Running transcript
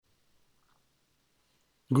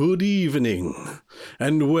Good evening,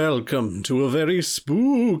 and welcome to a very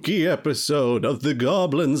spooky episode of the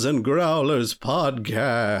Goblins and Growlers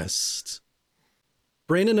podcast.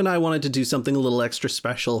 Brandon and I wanted to do something a little extra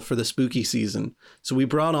special for the spooky season, so we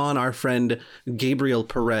brought on our friend Gabriel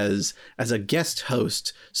Perez as a guest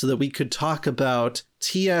host so that we could talk about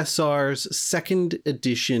TSR's second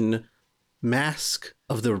edition Mask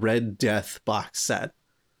of the Red Death box set.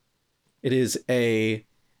 It is a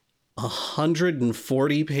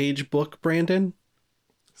 140-page book, Brandon?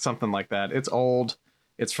 Something like that. It's old.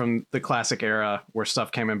 It's from the classic era where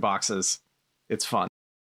stuff came in boxes. It's fun.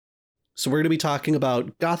 So we're going to be talking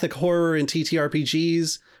about Gothic horror and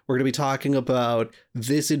TTRPGs. We're going to be talking about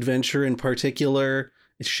this adventure in particular.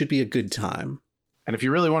 It should be a good time. And if you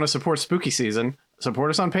really want to support spooky season, support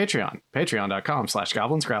us on Patreon.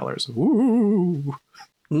 Patreon.com/goblinsgrowlers. Woo!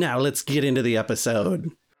 Now let's get into the episode.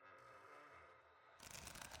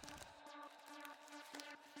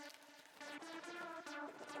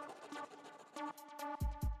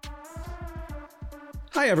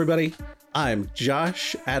 Hi, everybody. I'm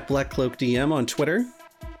Josh at BlackCloakDM on Twitter.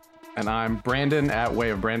 And I'm Brandon at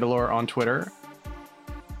Way of Brandalore on Twitter.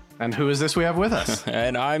 And who is this we have with us?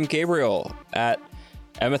 And I'm Gabriel at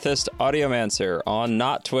Amethyst Audiomancer on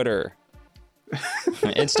not Twitter.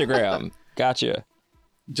 Instagram. Gotcha.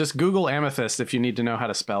 Just Google Amethyst if you need to know how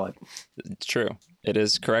to spell it. It's true. It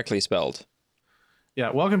is correctly spelled.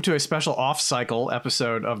 Yeah, welcome to a special off-cycle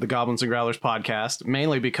episode of the Goblins and Growlers podcast,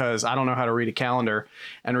 mainly because I don't know how to read a calendar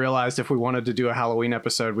and realized if we wanted to do a Halloween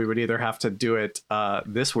episode, we would either have to do it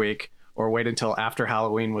this week or wait until after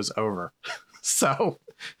Halloween was over. So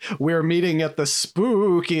we're meeting at the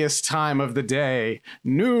spookiest time of the day,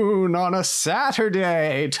 noon on a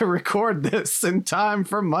Saturday, to record this in time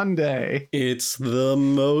for Monday. It's the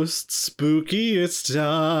most spookiest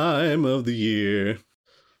time of the year.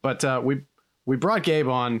 But we brought Gabe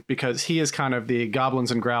on because he is kind of the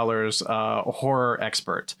Goblins and Growlers horror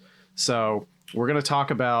expert. So we're going to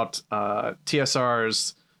talk about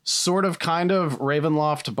TSR's sort of kind of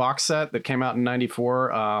Ravenloft box set that came out in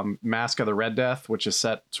 94, Mask of the Red Death, which is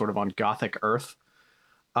set sort of on Gothic Earth.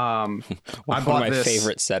 One of my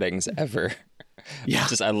favorite settings ever. Yeah.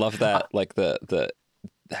 I love that, like the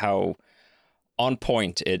how on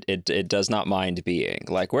point it does not mind being.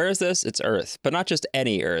 Like, where is this? It's Earth, but not just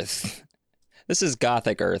any Earth. This is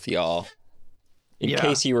Gothic Earth, y'all. In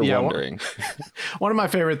case you were wondering. One of my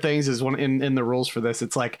favorite things is when in the rules for this,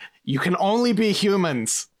 it's like, you can only be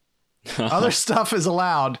humans. Other stuff is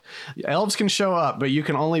allowed. Elves can show up, but you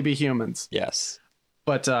can only be humans. Yes.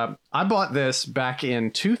 But I bought this back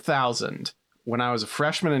in 2000 when I was a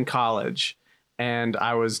freshman in college, and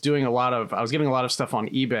I was getting a lot of stuff on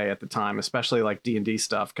eBay at the time, especially like D&D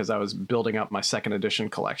stuff, because I was building up my second edition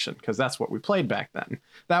collection, because that's what we played back then.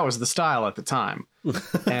 That was the style at the time.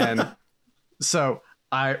 And so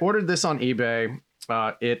I ordered this on eBay.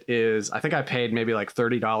 It is, I think I paid maybe like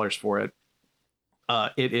 $30 for it.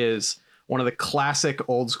 It is one of the classic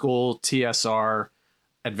old school TSR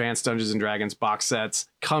Advanced Dungeons and Dragons box sets.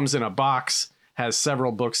 Comes in a box, has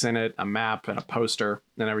several books in it, a map and a poster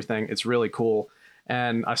and everything. It's really cool.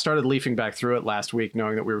 And I started leafing back through it last week,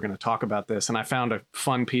 knowing that we were going to talk about this. And I found a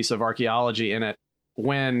fun piece of archaeology in it.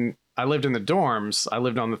 When I lived in the dorms, I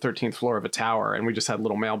lived on the 13th floor of a tower, and we just had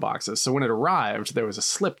little mailboxes. So when it arrived, there was a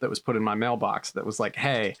slip that was put in my mailbox that was like,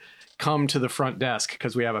 hey, come to the front desk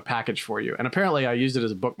because we have a package for you. And apparently I used it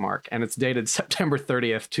as a bookmark, and it's dated September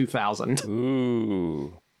 30th, 2000.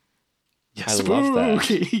 Ooh. Yeah, I love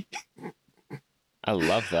that. I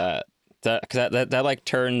love that. That like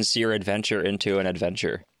turns your adventure into an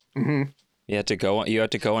adventure. Mm-hmm. You had to go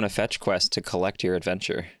on a fetch quest to collect your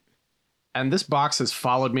adventure. And this box has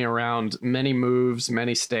followed me around many moves,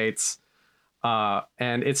 many states.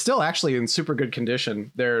 And it's still actually in super good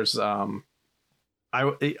condition. There's I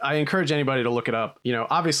encourage anybody to look it up. You know,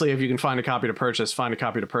 obviously if you can find a copy to purchase,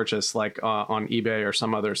 like on eBay or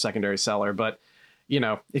some other secondary seller. But you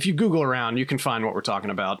know, if you Google around, you can find what we're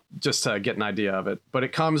talking about just to get an idea of it. But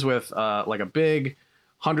it comes with like a big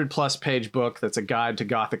 100+ page book that's a guide to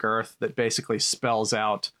Gothic Earth that basically spells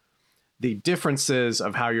out the differences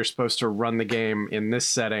of how you're supposed to run the game in this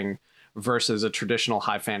setting versus a traditional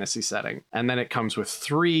high fantasy setting. And then it comes with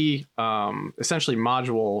 3 essentially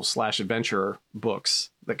module/adventure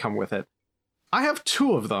books that come with it. I have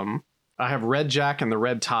 2 of them. I have Red Jack and the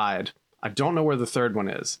Red Tide. I don't know where the third one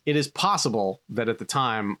is. It is possible that at the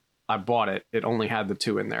time I bought it, it only had the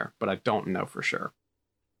 2 in there, but I don't know for sure.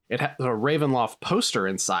 It has a Ravenloft poster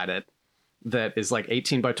inside it that is like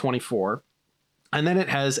 18 by 24. And then it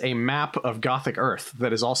has a map of Gothic Earth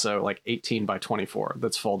that is also like 18 by 24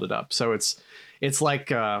 that's folded up. So it's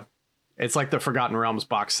like It's like the Forgotten Realms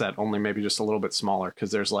box set, only maybe just a little bit smaller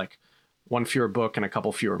because there's like one fewer book and a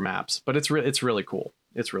couple fewer maps. But it's really cool.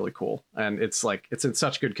 It's really cool, and it's in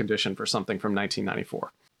such good condition for something from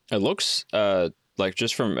 1994. It looks like,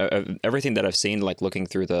 just from everything that I've seen, like looking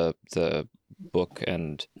through the book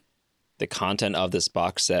and the content of this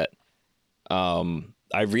box set,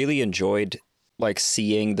 I really enjoyed like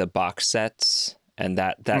seeing the box sets and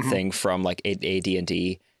that thing from like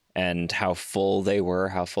AD&D and how full they were,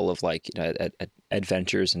 how full of like, you know,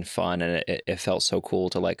 adventures and fun, and it felt so cool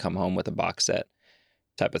to like come home with a box set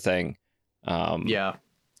type of thing. Yeah,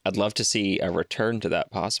 I'd love to see a return to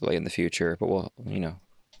that possibly in the future, but we'll, you know,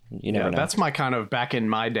 you never know. That's my kind of back in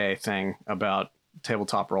my day thing about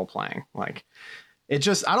tabletop role playing. Like, it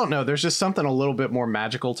just, I don't know, there's just something a little bit more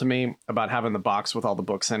magical to me about having the box with all the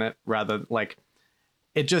books in it, rather like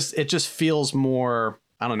it just feels more,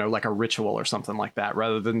 I don't know, like a ritual or something like that,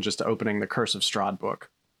 rather than just opening the Curse of Strahd book.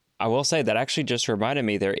 I will say that actually just reminded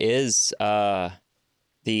me, there is the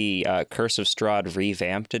Curse of Strahd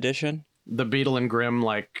revamped edition. The Beetle and Grimm,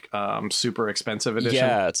 like super expensive edition.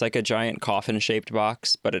 Yeah, it's like a giant coffin shaped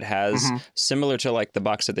box, but it has, similar to like the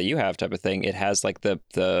box set that you have type of thing, it has like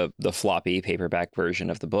the floppy paperback version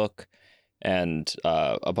of the book, and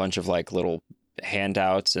a bunch of like little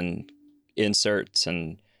handouts and inserts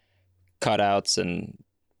and cutouts and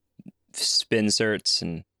spinserts.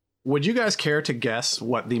 And would you guys care to guess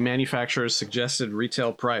what the manufacturer's suggested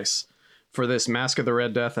retail price for this Mask of the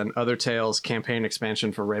Red Death and Other Tales campaign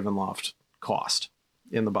expansion for Ravenloft cost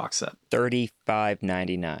in the box set?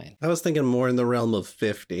 $35.99. I was thinking more in the realm of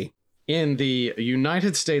 50. In the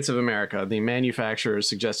United States of America, the manufacturer's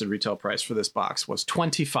suggested retail price for this box was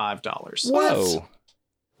 $25. Whoa.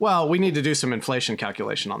 Well, we need to do some inflation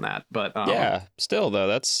calculation on that, but yeah, still though,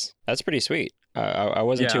 that's pretty sweet. I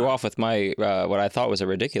wasn't too off with my what I thought was a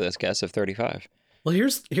ridiculous guess of 35. Well,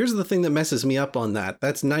 here's the thing that messes me up on that.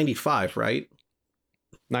 That's 95, right?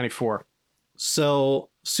 94. So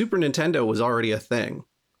Super Nintendo was already a thing,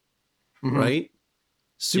 right?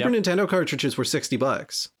 Super Nintendo cartridges were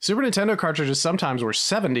 $60. Super Nintendo cartridges sometimes were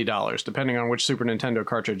 $70, depending on which Super Nintendo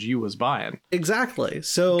cartridge you was buying. Exactly.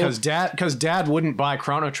 So because dad wouldn't buy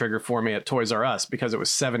Chrono Trigger for me at Toys R Us because it was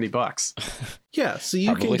 $70. Yeah, so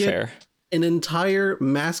you Probably can get fair. an entire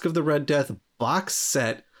Mask of the Red Death box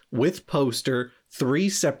set with poster, 3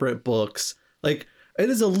 separate books. Like,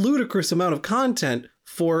 it is a ludicrous amount of content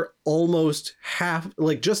for almost half,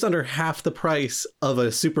 like just under half the price of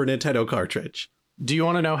a Super Nintendo cartridge. Do you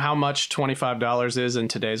want to know how much $25 is in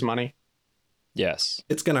today's money? Yes.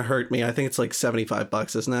 It's going to hurt me. I think it's like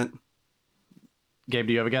 $75, isn't it? Gabe,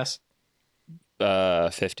 do you have a guess?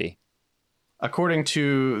 50. According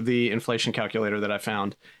to the inflation calculator that I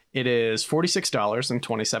found, it is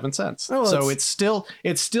 $46.27. Oh, so it's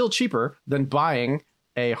still cheaper than buying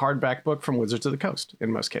a hardback book from Wizards of the Coast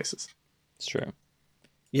in most cases. It's true.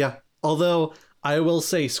 Yeah. Although I will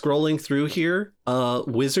say, scrolling through here,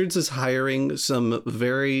 Wizards is hiring some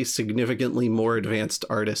very significantly more advanced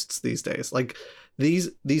artists these days. Like, these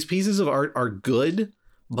pieces of art are good,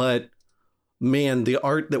 but man, the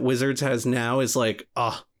art that Wizards has now is like,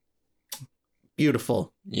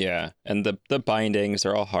 beautiful. Yeah, and the bindings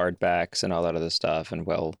are all hardbacks and all that other stuff, and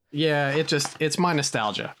yeah, it's my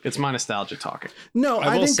nostalgia. It's my nostalgia talking. No,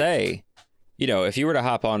 I will say, you know, if you were to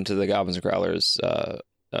hop onto the Goblins and Growlers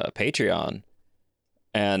Patreon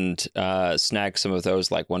and snag some of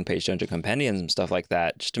those like one-page dungeon compendiums and stuff like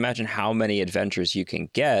that, just imagine how many adventures you can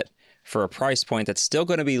get for a price point that's still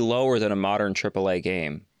going to be lower than a modern AAA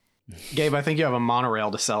game. Gabe, I think you have a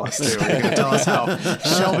monorail to sell us too. You're going to tell us how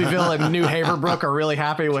Shelbyville and New Haverbrook are really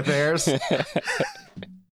happy with theirs.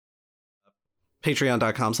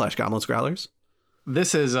 Patreon.com/goblinsgrowlers.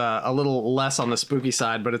 This is a little less on the spooky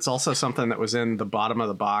side, but it's also something that was in the bottom of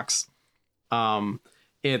the box.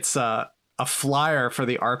 It's a flyer for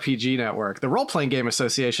the RPG Network. The Role Playing Game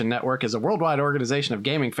Association Network is a worldwide organization of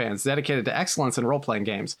gaming fans dedicated to excellence in role-playing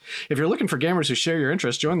games. If you're looking for gamers who share your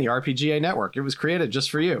interests, join the RPGA Network. It was created just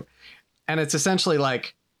for you. And it's essentially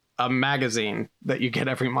like a magazine that you get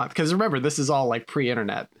every month. Because remember, this is all like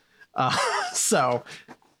pre-internet. So,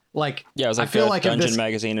 like, yeah, it was like I feel like Dungeon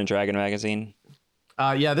Magazine and Dragon Magazine.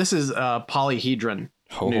 Yeah, this is Polyhedron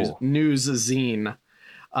news zine.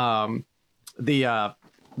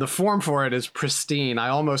 The form for it is pristine. I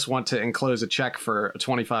almost want to enclose a check for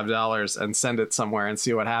 $25 and send it somewhere and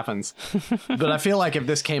see what happens. But I feel like if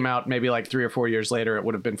this came out maybe like 3 or 4 years later, it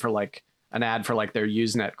would have been for like an ad for like their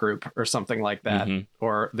Usenet group or something like that,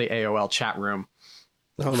 or the AOL chat room.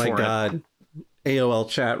 Oh my God. AOL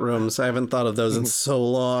chat rooms. I haven't thought of those in so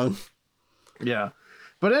long. Yeah.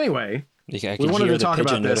 But anyway, I can hear the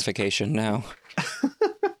pigeon notification now.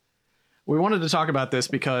 we wanted to talk about this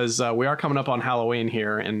because we are coming up on Halloween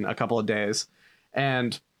here in a couple of days,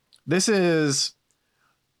 and this isn't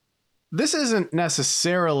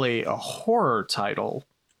necessarily a horror title.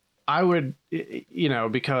 I would,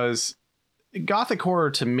 because Gothic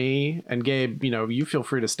horror to me, and Gabe, you feel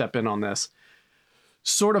free to step in on this,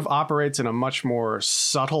 sort of operates in a much more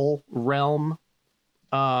subtle realm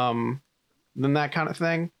than that kind of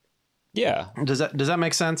thing. Yeah. Does that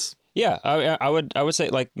make sense? Yeah, I would say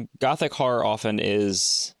like Gothic horror often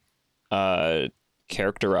is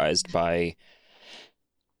characterized by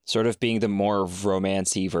sort of being the more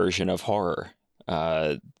romancy version of horror.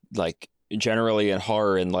 Like generally in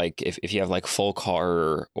horror, and like if you have like folk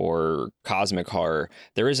horror or cosmic horror,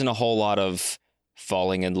 there isn't a whole lot of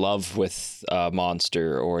falling in love with a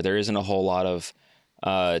monster, or there isn't a whole lot of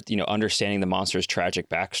understanding the monster's tragic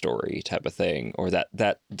backstory type of thing, or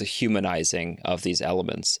that the humanizing of these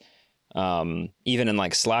elements. Even in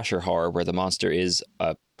like slasher horror, where the monster is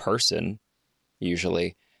a person,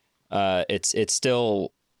 usually, it's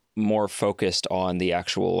still more focused on the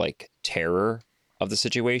actual like terror of the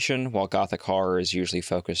situation, while Gothic horror is usually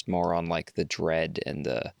focused more on like the dread and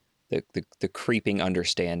the creeping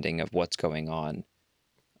understanding of what's going on.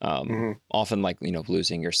 Often like,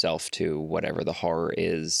 losing yourself to whatever the horror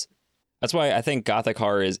is. That's why I think Gothic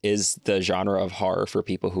horror is the genre of horror for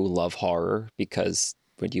people who love horror, because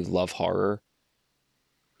when you love horror,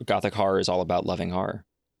 Gothic horror is all about loving horror.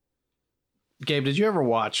 Gabe, did you ever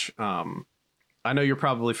watch, I know you're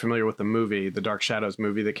probably familiar with the movie, the Dark Shadows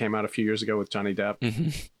movie that came out a few years ago with Johnny Depp. Mm-hmm.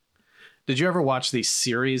 Did you ever watch the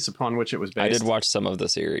series upon which it was based? I did watch some of the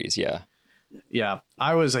series, yeah. Yeah,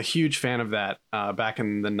 I was a huge fan of that back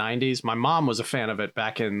in the 90s. My mom was a fan of it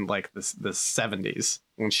back in like the 70s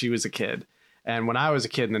when she was a kid. And when I was a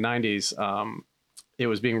kid in the 90s, it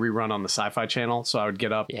was being rerun on the Sci-Fi Channel. So I would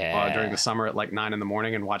get up during the summer at like 9 a.m.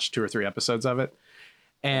 and watch 2 or 3 episodes of it.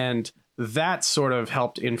 And that sort of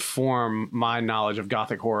helped inform my knowledge of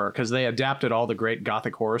Gothic horror, because they adapted all the great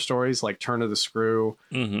Gothic horror stories like Turn of the Screw,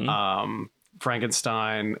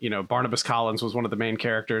 Frankenstein. Barnabas Collins was one of the main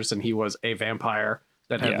characters, and he was a vampire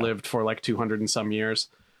that had lived for like 200 and some years.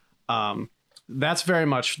 That's very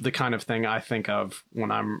much the kind of thing I think of when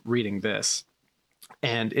I'm reading this.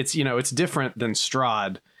 And it's, it's different than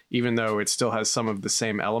Strahd, even though it still has some of the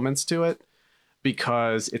same elements to it,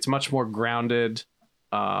 because it's much more grounded.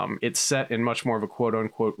 It's set in much more of a quote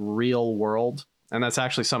unquote real world. And that's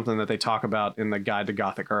actually something that they talk about in the Guide to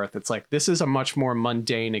Gothic Earth. It's like, this is a much more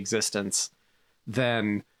mundane existence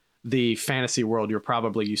than the fantasy world you're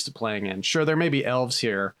probably used to playing in. Sure, there may be elves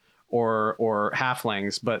here or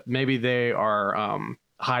halflings, but maybe they are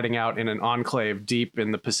hiding out in an enclave deep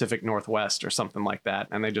in the Pacific Northwest or something like that,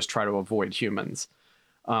 and they just try to avoid humans.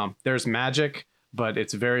 There's magic, but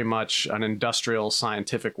it's very much an industrial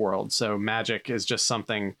scientific world. So magic is just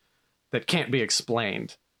something that can't be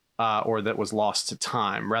explained or that was lost to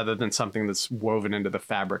time, rather than something that's woven into the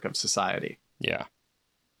fabric of society. Yeah.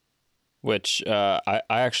 Which I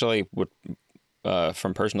actually would,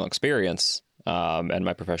 from personal experience and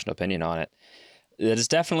my professional opinion on it, it is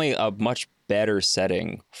definitely a much better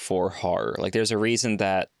setting for horror. Like, there's a reason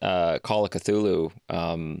that Call of Cthulhu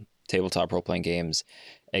tabletop role-playing games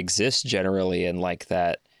exist generally in like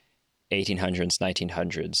that 1800s,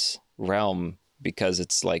 1900s realm, because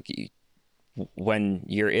it's like when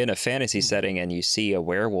you're in a fantasy setting and you see a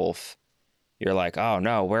werewolf, you're like, oh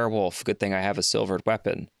no, werewolf, good thing I have a silvered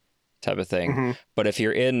weapon, type of thing. Mm-hmm. But if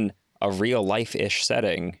you're in a real life-ish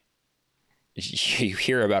setting, you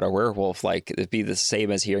hear about a werewolf, like it'd be the same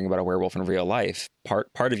as hearing about a werewolf in real life. Part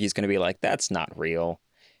of you is going to be like, that's not real.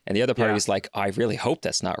 And the other part is like, I really hope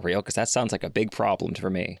that's not real, because that sounds like a big problem for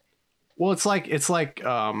me. Well, it's like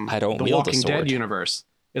I don't the wield Walking a sword. Dead universe.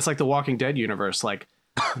 It's like the Walking Dead universe. Like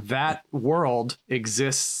that world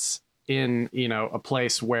exists in, a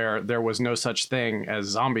place where there was no such thing as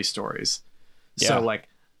zombie stories. Yeah. So like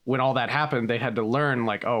when all that happened, they had to learn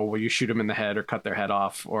like, oh, well, you shoot them in the head or cut their head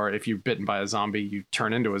off. Or if you're bitten by a zombie, you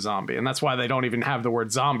turn into a zombie. And that's why they don't even have the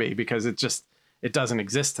word zombie, because it doesn't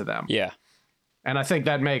exist to them. Yeah. And I think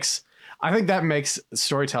that makes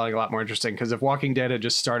storytelling a lot more interesting, because if Walking Dead had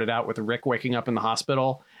just started out with Rick waking up in the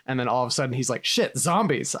hospital and then all of a sudden he's like, shit,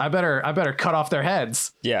 zombies, I better cut off their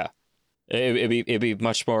heads. Yeah. It'd be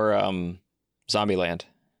much more Zombieland.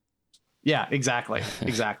 Yeah, exactly.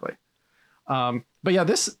 But yeah,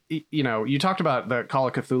 this, you talked about the Call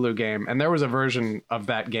of Cthulhu game, and there was a version of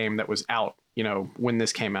that game that was out, when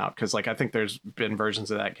this came out. Cause like, I think there's been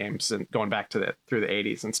versions of that game since going back through the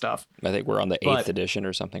 80s and stuff. I think we're on the 8th edition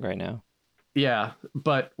or something right now. Yeah.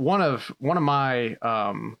 But one of my,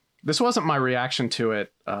 this wasn't my reaction to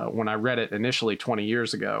it when I read it initially 20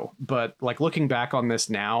 years ago, but like looking back on this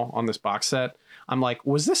now on this box set, I'm like,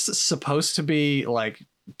 was this supposed to be like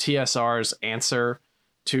TSR's answer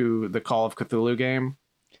to the Call of Cthulhu game?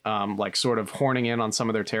 Like sort of horning in on some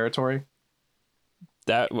of their territory?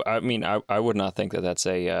 That, I mean, I would not think that that's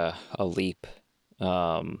a leap,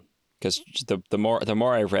 because the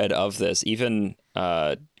more I read of this, even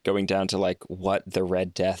going down to like what the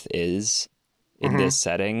Red Death is in this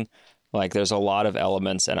setting, like there's a lot of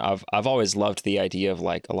elements, and I've always loved the idea of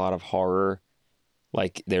like a lot of horror,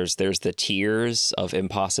 like there's the tiers of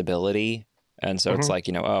impossibility, and so it's like,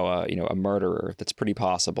 you know, a murderer, that's pretty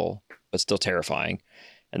possible but still terrifying,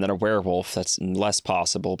 and then a werewolf that's less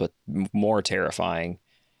possible but more terrifying.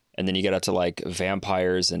 And then you get up to like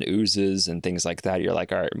vampires and oozes and things like that. You're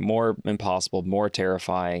like, all right, more impossible, more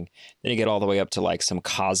terrifying. Then you get all the way up to like some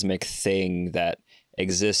cosmic thing that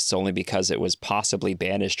exists only because it was possibly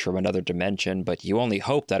banished from another dimension, but you only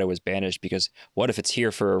hope that it was banished because what if it's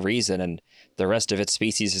here for a reason and the rest of its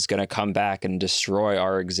species is going to come back and destroy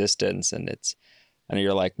our existence? And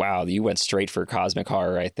you're like, wow, you went straight for cosmic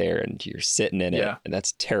horror right there, and you're sitting in it, and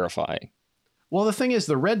that's terrifying. Well, the thing is,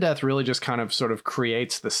 the Red Death really just kind of sort of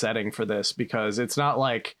creates the setting for this, because it's not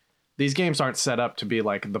like these games aren't set up to be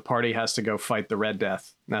like the party has to go fight the Red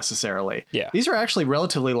Death necessarily. Yeah. These are actually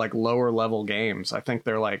relatively like lower level games. I think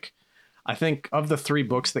of the 3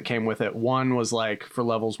 books that came with it, one was like for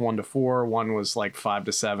levels 1 to 4, one was like 5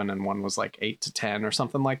 to 7, and one was like 8 to 10 or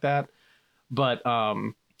something like that. But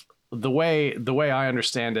the way I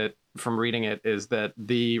understand it from reading it is that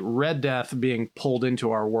the Red Death being pulled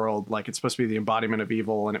into our world, like it's supposed to be the embodiment of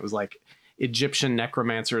evil, and it was like Egyptian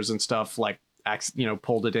necromancers and stuff like, you know,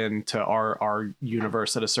 pulled it into our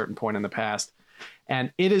universe at a certain point in the past,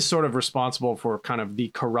 and it is sort of responsible for kind of the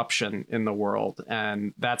corruption in the world,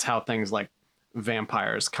 and that's how things like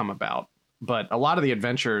vampires come about. But a lot of the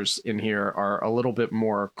adventures in here are a little bit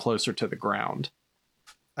more closer to the ground.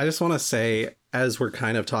 I just want to say, as we're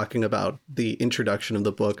kind of talking about the introduction of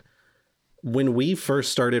the book, when we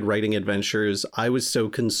first started writing adventures, I was so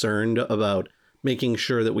concerned about making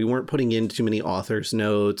sure that we weren't putting in too many author's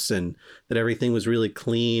notes and that everything was really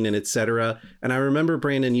clean and etc. And I remember,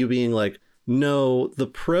 Brandon, you being like, no, the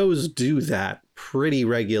pros do that pretty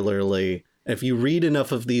regularly. If you read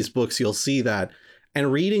enough of these books, you'll see that.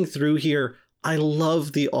 And reading through here, I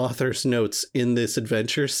love the author's notes in this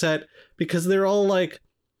adventure set, because they're all like,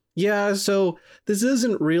 yeah, so this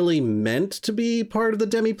isn't really meant to be part of the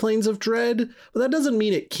demiplanes of dread, but that doesn't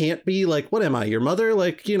mean it can't be. Like, what am I, your mother?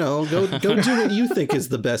 Like, you know, go do what you think is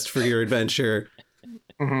the best for your adventure.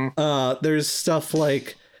 There's stuff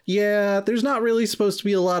like, yeah, there's not really supposed to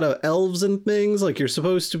be a lot of elves and things. Like, you're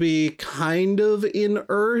supposed to be kind of in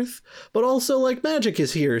Earth, but also like magic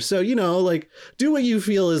is here. So, you know, like, do what you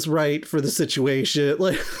feel is right for the situation.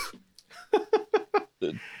 Like,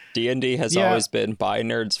 D&D has always been by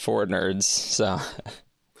nerds for nerds, so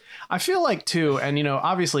I feel like too, and you know,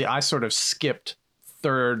 obviously I sort of skipped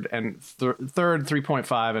third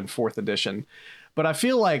 3.5 and 4th edition, but I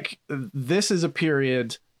feel like this is a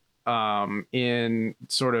period in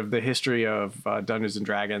sort of the history of Dungeons and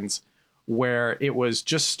Dragons where it was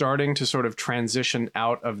just starting to sort of transition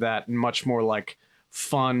out of that much more like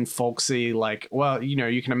fun, folksy, like, well, you know,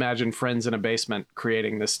 you can imagine friends in a basement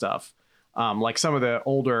creating this stuff. Like some of the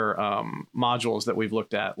older modules that we've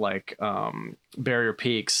looked at, like Barrier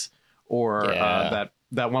Peaks, or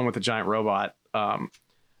that one with the giant robot.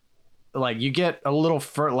 Like you get a little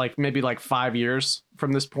like maybe like 5 years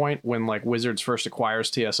from this point when like Wizards first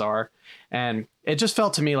acquires TSR, and it just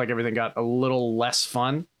felt to me like everything got a little less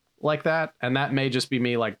fun like that, and that may just be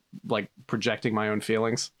me like projecting my own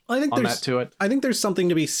feelings on that to it. I think there's something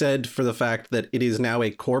to be said for the fact that it is now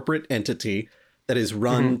a corporate entity that is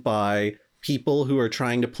run by people who are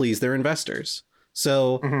trying to please their investors.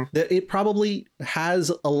 So that it probably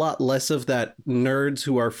has a lot less of that nerds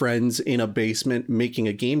who are friends in a basement making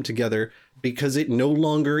a game together, because it no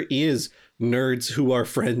longer is nerds who are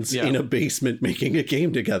friends in a basement making a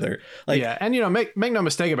game together. Like, and you know, make no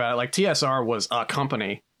mistake about it, like TSR was a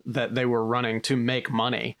company that they were running to make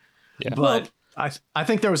money. But I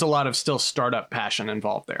think there was a lot of still startup passion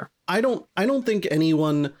involved there. I don't think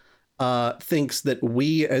anyone thinks that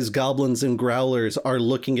we as goblins and growlers are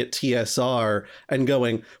looking at TSR and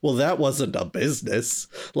going, well, that wasn't a business.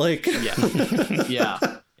 Like,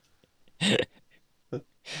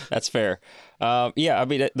 that's fair. I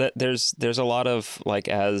mean, there's a lot of like,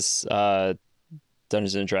 as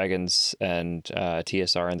Dungeons and Dragons and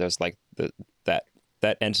TSR, and there's like that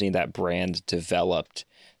that entity, that brand developed,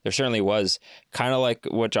 there certainly was, kind of like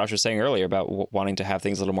what Josh was saying earlier about wanting to have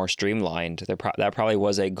things a little more streamlined. That probably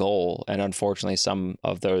was a goal. And unfortunately, some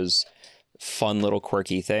of those fun little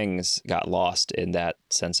quirky things got lost in that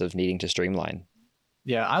sense of needing to streamline.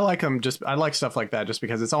 Yeah, I like them. I like stuff like that just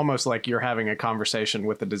because it's almost like you're having a conversation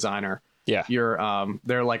with the designer. Yeah.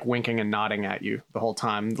 They're like winking and nodding at you the whole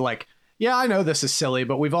time. Like, yeah, I know this is silly,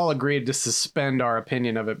 but we've all agreed to suspend our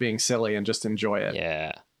opinion of it being silly and just enjoy it.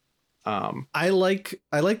 Yeah. I like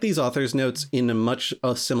these author's notes in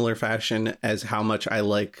a similar fashion as how much I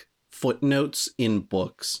like footnotes in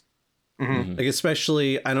books. Mm-hmm. Like,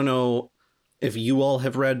 especially, I don't know if you all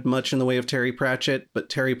have read much in the way of Terry Pratchett, but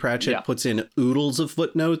Terry Pratchett puts in oodles of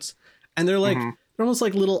footnotes, and they're like, they're almost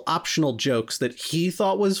like little optional jokes that he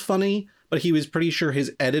thought was funny, but he was pretty sure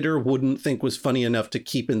his editor wouldn't think was funny enough to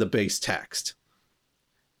keep in the base text.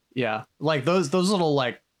 Yeah, like those little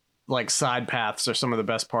like side paths are some of the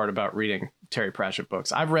best part about reading Terry Pratchett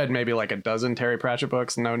books. I've read maybe like a dozen Terry Pratchett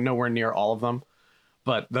books, nowhere near all of them,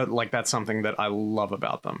 but that's something that I love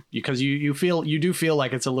about them, because you do feel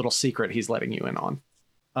like it's a little secret he's letting you in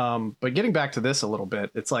on. But getting back to this a little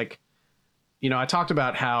bit, it's like, I talked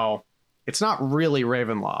about how it's not really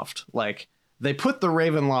Ravenloft. Like, they put the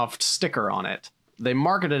Ravenloft sticker on it. They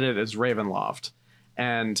marketed it as Ravenloft,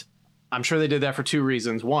 and I'm sure they did that for two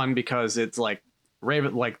reasons. One, because it's like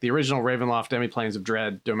the original Ravenloft Demiplanes of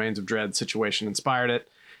Dread, Domains of Dread situation inspired it,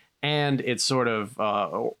 and it's sort of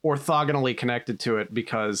orthogonally connected to it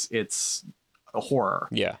because it's a horror.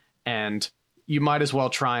 Yeah. And you might as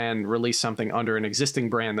well try and release something under an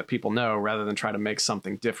existing brand that people know rather than try to make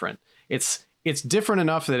something different. It's different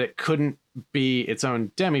enough that it couldn't be its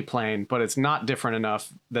own demiplane, but it's not different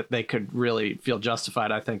enough that they could really feel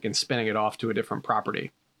justified, I think, in spinning it off to a different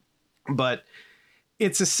property. But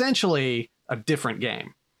it's essentially a different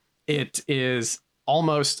game. It is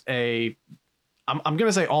almost I'm going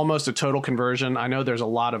to say almost a total conversion. I know there's a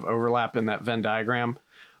lot of overlap in that Venn diagram,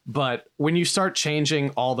 but when you start changing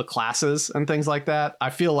all the classes and things like that, I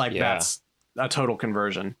feel like that's a total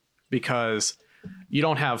conversion, because you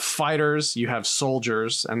don't have fighters, you have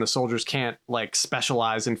soldiers, and the soldiers can't like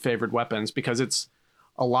specialize in favored weapons because it's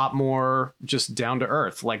a lot more just down to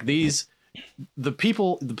earth. Like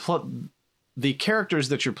the characters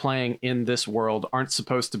that you're playing in this world aren't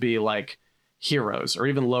supposed to be like heroes or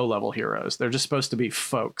even low level heroes. They're just supposed to be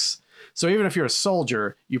folks. So even if you're a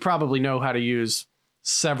soldier, you probably know how to use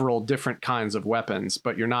several different kinds of weapons,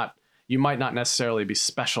 but you might not necessarily be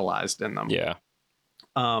specialized in them. Yeah.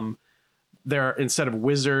 Instead of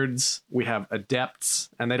wizards, we have adepts,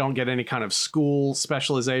 and they don't get any kind of school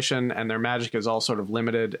specialization, and their magic is all sort of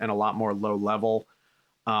limited and a lot more low level.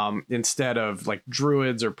 Instead of like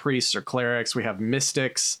druids or priests or clerics, we have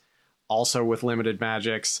mystics, also with limited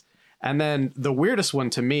magics. And then the weirdest one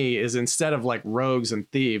to me is, instead of like rogues and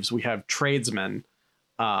thieves, we have tradesmen.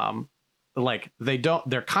 Like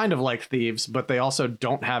they're kind of like thieves, but they also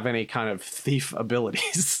don't have any kind of thief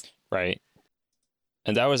abilities. Right.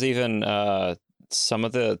 And that was even some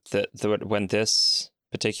of the when this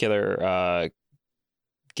particular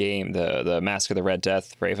game, the Mask of the Red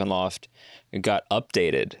Death, Ravenloft, got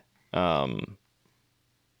updated.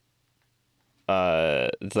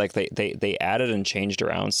 Like they added and changed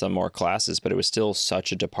around some more classes, but it was still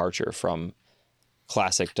such a departure from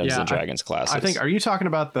classic Dungeons and Dragons classes. I think, are you talking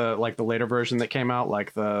about the later version that came out?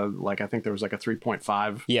 I think there was like a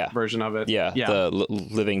 3.5 version of it. Yeah. The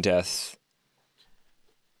Living Death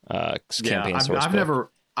campaign source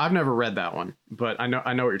book. I've never read that one, but I know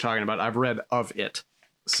what you're talking about. I've read of it.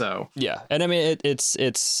 So yeah, and I mean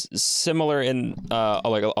it's similar in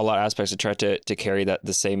like a lot of aspects to try to carry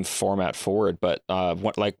the same format forward, but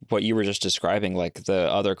what you were just describing, like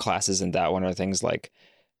the other classes in that one are things like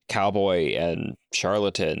cowboy and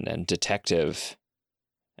charlatan and detective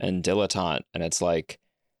and dilettante, and it's like,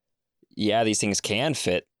 yeah, these things can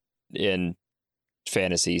fit in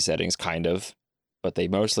fantasy settings kind of, but they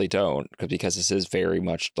mostly don't, because this is very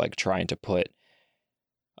much like trying to put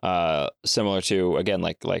similar to, again,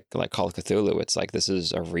 like Call of Cthulhu. It's like, this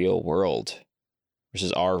is a real world. This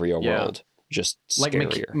is our real world, just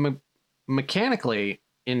scarier. Like mechanically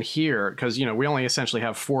in here, because we only essentially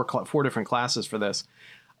have four different classes for this.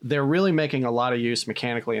 They're really making a lot of use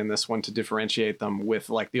mechanically in this one to differentiate them with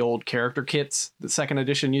like the old character kits that second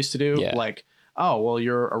edition used to do. Yeah. Like, oh, well,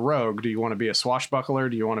 you're a rogue. Do you want to be a swashbuckler?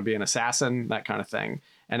 Do you want to be an assassin? That kind of thing.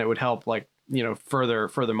 And it would help like, further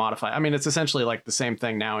modify. I mean, it's essentially like the same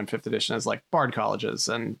thing now in 5th edition as like bard colleges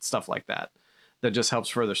and stuff like that just helps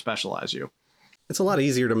further specialize you. It's a lot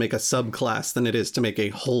easier to make a subclass than it is to make a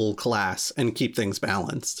whole class and keep things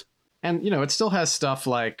balanced. And, it still has stuff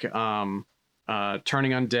like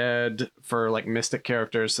turning undead for like mystic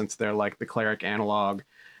characters, since they're like the cleric analog.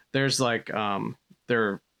 There's like there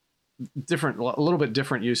are different, a little bit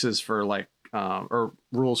different uses for like or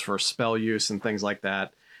rules for spell use and things like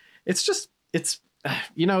that. It's just, it's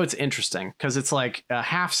it's interesting because it's like a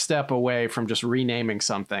half step away from just renaming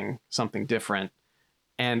something different,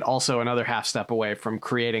 and also another half step away from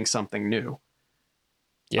creating something new.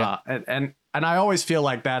 Yeah. And I always feel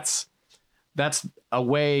like that's a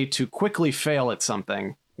way to quickly fail at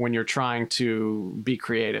something when you're trying to be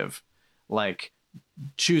creative, like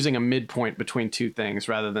choosing a midpoint between two things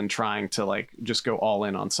rather than trying to like just go all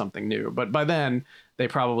in on something new. But by then they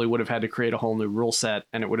probably would have had to create a whole new rule set,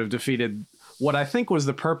 and it would have defeated what I think was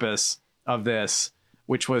the purpose of this,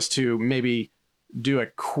 which was to maybe do a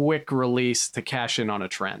quick release to cash in on a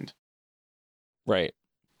trend. Right.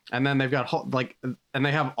 And then they've got and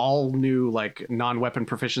they have all new like non-weapon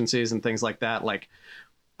proficiencies and things like that. Like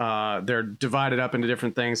they're divided up into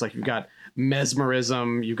different things. Like you've got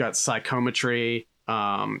mesmerism, you've got psychometry.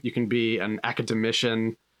 You can be an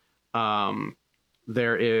academician.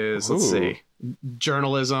 There is, let's see,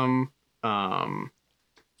 journalism.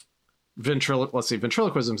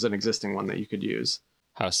 Ventriloquism is an existing one that you could use.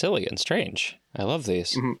 How silly and strange. I love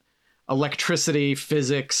these. Mm-hmm. Electricity,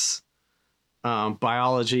 physics,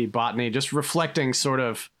 biology, botany, just reflecting sort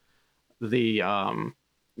of the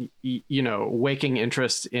waking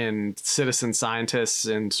interest in citizen scientists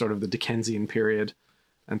in sort of the Dickensian period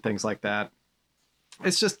and things like that.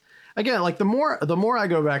 It's just, again, like the more I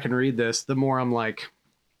go back and read this, the more I'm like,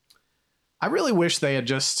 I really wish they had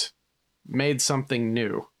just made something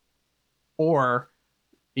new, or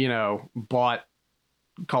bought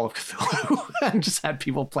Call of Cthulhu and just had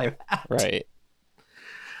people play that. Right.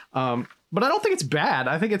 But I don't think it's bad.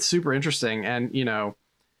 I think it's super interesting. And,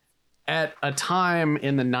 at a time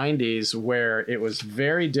in the 90s where it was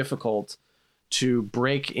very difficult to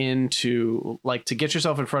break into, like, to get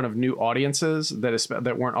yourself in front of new audiences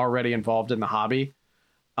that weren't already involved in the hobby,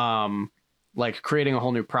 like creating a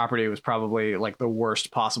whole new property was probably like the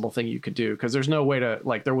worst possible thing you could do, because there's no way to,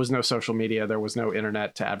 like, there was no social media, there was no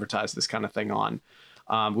internet to advertise this kind of thing on.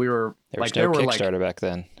 There were Kickstarter back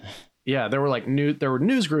then. Yeah, there were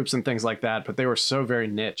news groups and things like that, but they were so very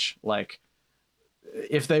niche. Like,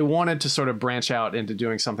 if they wanted to sort of branch out into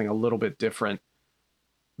doing something a little bit different,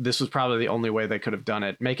 this was probably the only way they could have done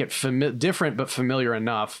it. Make it different but familiar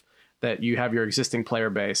enough that you have your existing player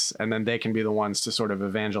base, and then they can be the ones to sort of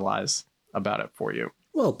evangelize about it for you.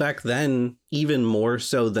 Well, back then, even more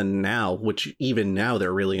so than now, which even now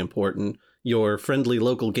they're really important, your friendly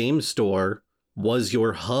local game store was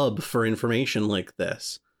your hub for information like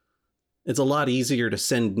this. It's a lot easier to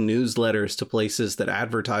send newsletters to places that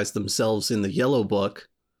advertise themselves in the Yellow Book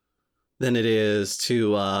than it is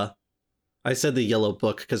to, I said the Yellow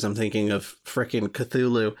Book because I'm thinking of frickin'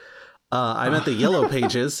 Cthulhu. I meant the Yellow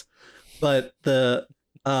Pages, but the...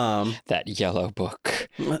 that Yellow Book.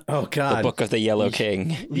 Oh, God. The Book of the Yellow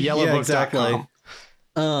King. Yellowbook.com.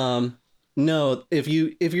 Exactly. No, if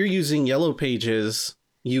you're using Yellow Pages,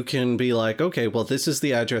 you can be like, okay, well, this is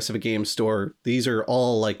the address of a game store. These are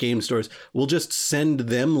all like game stores. We'll just send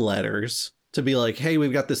them letters to be like, hey,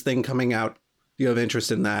 we've got this thing coming out. Do you have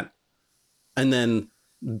interest in that? And then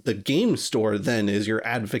the game store then is your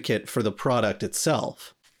advocate for the product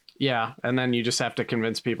itself. Yeah. And then you just have to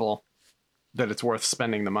convince people that it's worth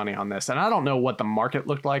spending the money on this. And I don't know what the market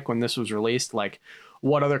looked like when this was released. Like,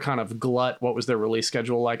 what other kind of glut, what was their release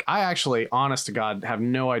schedule like? I actually, honest to God, have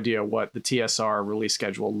no idea what the TSR release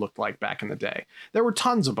schedule looked like back in the day. There were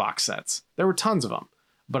tons of box sets. There were tons of them,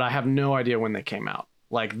 but I have no idea when they came out.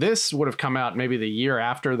 Like, this would have come out maybe the year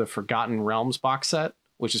after the Forgotten Realms box set,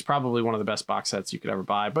 which is probably one of the best box sets you could ever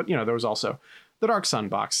buy. But, there was also the Dark Sun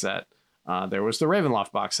box set. There was the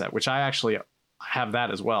Ravenloft box set, which I actually have that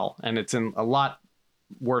as well. And it's in a lot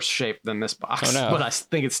worse shape than this box, but I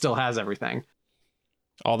think it still has everything.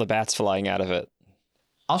 All the bats flying out of it.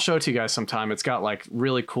 I'll show it to you guys sometime. It's got like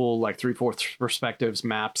really cool, like 3/4 perspectives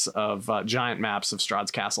maps of giant maps of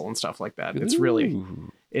Strahd's Castle and stuff like that. It's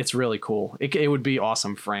really cool. It would be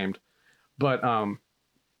awesome framed, but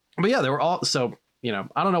yeah, they were all, so,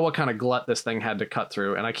 I don't know what kind of glut this thing had to cut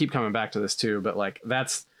through. And I keep coming back to this too, but like,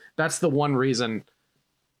 that's the one reason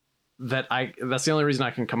that's the only reason I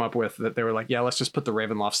can come up with, that they were like, yeah, let's just put the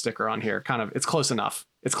Ravenloft sticker on here. Kind of, it's close enough.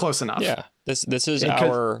 Yeah. This is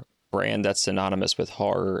our brand that's synonymous with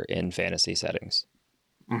horror in fantasy settings.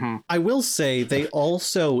 Mm-hmm. I will say they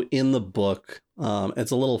also, in the book, it's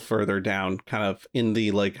a little further down, kind of in the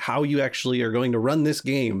like how you actually are going to run this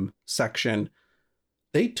game section,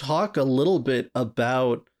 they talk a little bit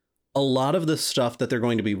about a lot of the stuff that they're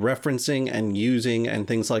going to be referencing and using and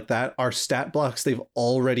things like that are stat blocks they've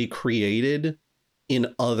already created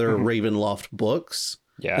in other Ravenloft books.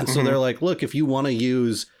 Yeah. And so they're like, look, if you want to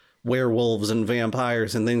use werewolves and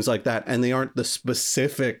vampires and things like that, and they aren't the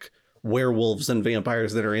specific werewolves and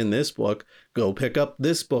vampires that are in this book, go pick up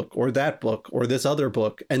this book or that book or this other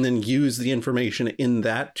book and then use the information in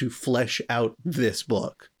that to flesh out this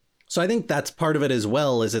book. So I think that's part of it as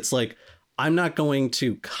well, is it's like, I'm not going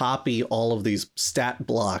to copy all of these stat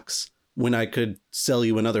blocks when I could sell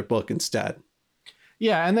you another book instead.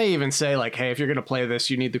 Yeah, and they even say, like, hey, if you're going to play this,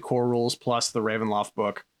 you need the core rules plus the Ravenloft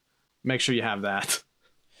book. Make sure you have that.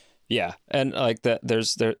 Yeah, and like that,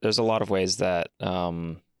 there's a lot of ways that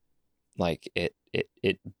like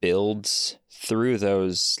it builds through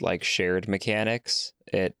those like shared mechanics.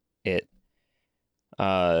 It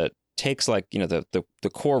takes like, you know, the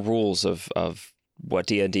core rules of what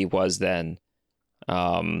D&D was then,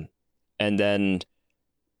 and then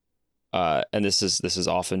and this has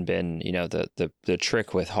often been, you know, the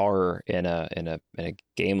trick with horror in a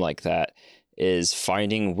game like that is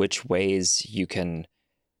finding which ways you can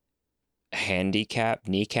kneecap,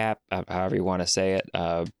 however you want to say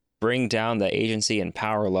it, bring down the agency and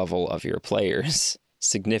power level of your players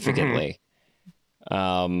significantly.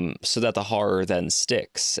 So that the horror then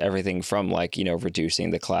sticks. Everything from like, you know,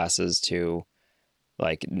 reducing the classes to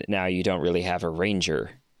like now you don't really have a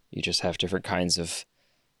ranger. You just have different kinds of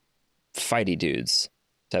fighty dudes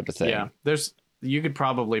type of thing. Yeah, you could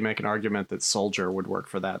probably make an argument that soldier would work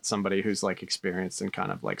for that. Somebody who's like experienced in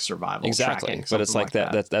kind of like survival. Exactly. Tracking, but it's like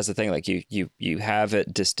that's the thing. Like you have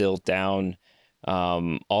it distilled down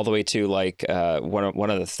all the way to like one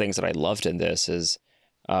of the things that I loved in this is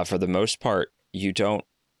for the most part, you don't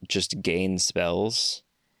just gain spells.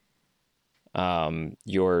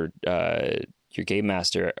 Your game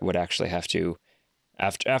master would actually have to,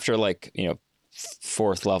 after like, you know,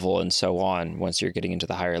 4th level and so on, once you're getting into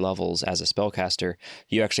the higher levels as a spellcaster,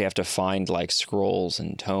 you actually have to find like scrolls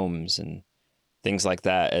and tomes and things like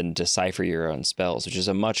that and decipher your own spells,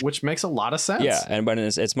 which makes a lot of sense. Yeah, but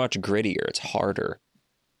it's much grittier, it's harder,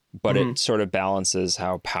 but it sort of balances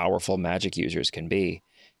how powerful magic users can be.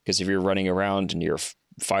 Because if you're running around and your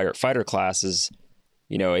fighter class is,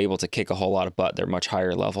 you know, able to kick a whole lot of butt, they're much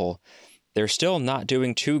higher level, they're still not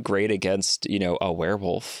doing too great against, you know, a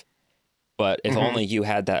werewolf. But if only you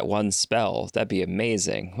had that one spell, that'd be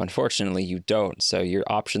amazing. Unfortunately, you don't. So your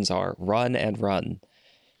options are run and run.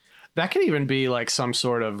 That could even be like some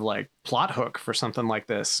sort of like plot hook for something like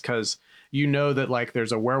this, because you know that like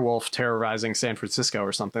there's a werewolf terrorizing San Francisco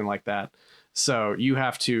or something like that. So you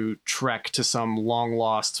have to trek to some long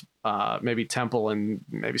lost maybe temple in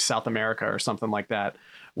maybe South America or something like that,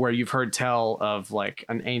 where you've heard tell of like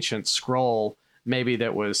an ancient scroll maybe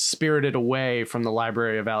that was spirited away from the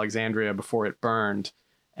Library of Alexandria before it burned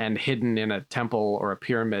and hidden in a temple or a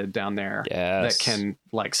pyramid down there that can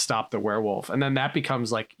like stop the werewolf. And then that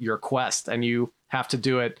becomes like your quest, and you have to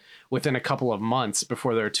do it within a couple of months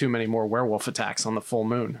before there are too many more werewolf attacks on the full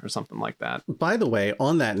moon or something like that. By the way,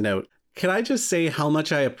 on that note, can I just say how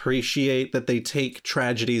much I appreciate that they take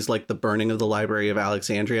tragedies like the burning of the Library of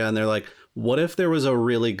Alexandria and they're like, what if there was a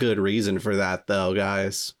really good reason for that though,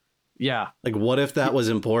 guys? Yeah. Like, what if that was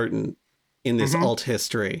important in this alt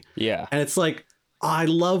history? Yeah. And it's like, I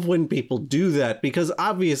love when people do that, because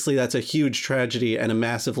obviously that's a huge tragedy and a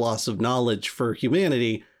massive loss of knowledge for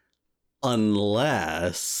humanity,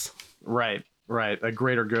 unless... Right. A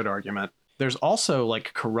greater good argument. There's also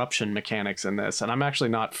like corruption mechanics in this, and I'm actually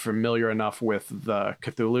not familiar enough with the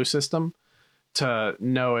Cthulhu system to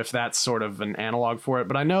know if that's sort of an analog for it.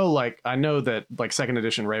 But I know that like 2nd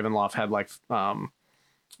edition Ravenloft had like...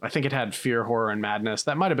 I think it had Fear, Horror, and Madness.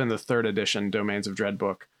 That might have been the 3rd edition Domains of Dread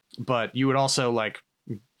book. But you would also like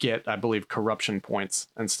get, I believe, corruption points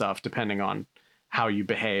and stuff depending on how you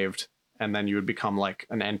behaved. And then you would become like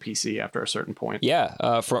an NPC after a certain point.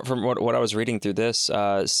 Yeah. From what I was reading through this,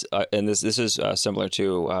 and this is similar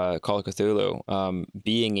to Call of Cthulhu,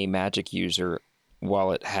 being a magic user,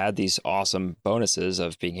 while it had these awesome bonuses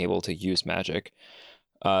of being able to use magic,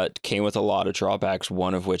 came with a lot of drawbacks,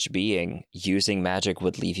 one of which being using magic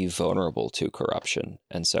would leave you vulnerable to corruption.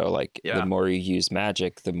 And so like the more you use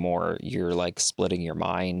magic, the more you're like splitting your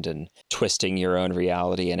mind and twisting your own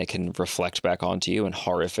reality, and it can reflect back onto you in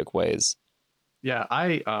horrific ways. Yeah,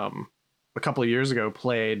 I a couple of years ago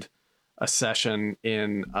played a session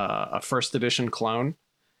in a 1st edition clone,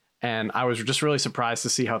 and I was just really surprised to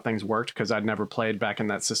see how things worked, because I'd never played back in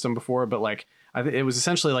that system before. But like it was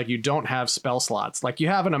essentially like you don't have spell slots. Like you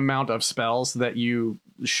have an amount of spells that you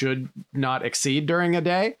should not exceed during a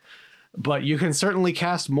day, but you can certainly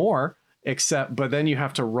cast more but then you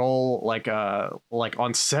have to roll like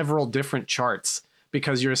on several different charts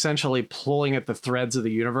because you're essentially pulling at the threads of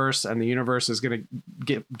the universe, and the universe is going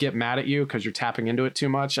to get mad at you because you're tapping into it too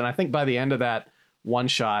much. And I think by the end of that one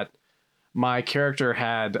shot, my character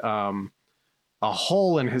had a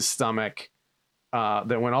hole in his stomach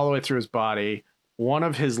that went all the way through his body. One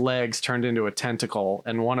of his legs turned into a tentacle,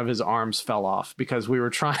 and one of his arms fell off because we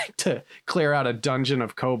were trying to clear out a dungeon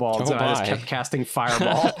of kobolds, and I just kept casting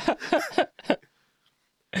fireball.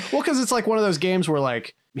 Well, because it's like one of those games where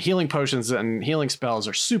like healing potions and healing spells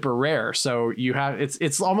are super rare. So you have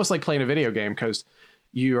it's almost like playing a video game because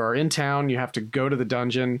you are in town, you have to go to the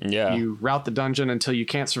dungeon, you route the dungeon until you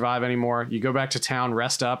can't survive anymore. You go back to town,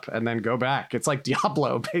 rest up, and then go back. It's like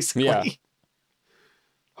Diablo, basically. Yeah.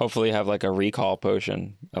 Hopefully you have like a recall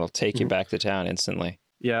potion that'll take you back to town instantly.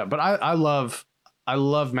 Yeah, but I love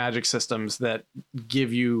magic systems that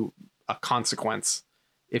give you a consequence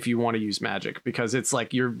if you want to use magic, because it's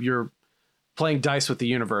like you're playing dice with the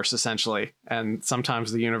universe essentially, and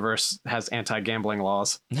sometimes the universe has anti-gambling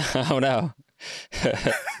laws. Oh no.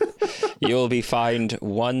 You'll be fined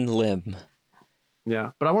 1 limb.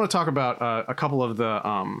 Yeah, but I want to talk about a couple of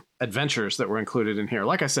the adventures that were included in here.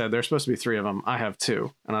 Like I said, there's supposed to be 3 of them. I have 2,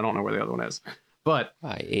 and I don't know where the other one is. But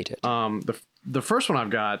I ate it. The first one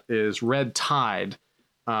I've got is Red Tide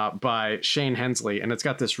by Shane Hensley, and it's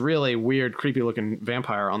got this really weird, creepy-looking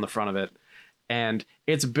vampire on the front of it. And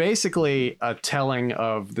it's basically a telling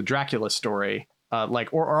of the Dracula story,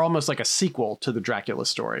 or almost like a sequel to the Dracula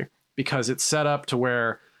story, because it's set up to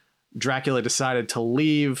where Dracula decided to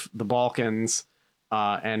leave the Balkans.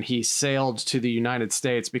 And he sailed to the United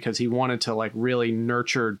States because he wanted to like really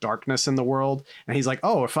nurture darkness in the world. And he's like,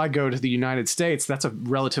 oh, if I go to the United States, that's a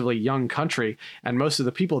relatively young country. And most of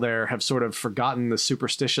the people there have sort of forgotten the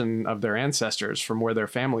superstition of their ancestors from where their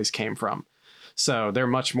families came from. So they're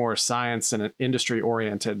much more science and industry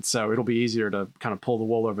oriented. So it'll be easier to kind of pull the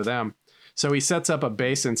wool over them. So he sets up a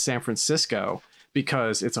base in San Francisco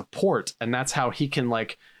because it's a port. And that's how he can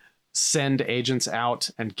like send agents out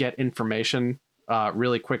and get information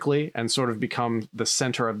really quickly and sort of become the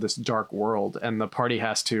center of this dark world. And the party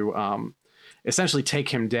has to essentially take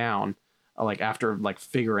him down after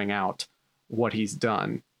figuring out what he's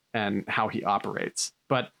done and how he operates.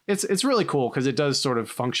 But it's really cool because it does sort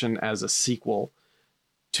of function as a sequel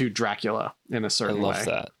to Dracula in a certain way. I love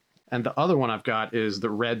that. And the other one I've got is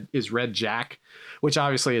Red Jack, which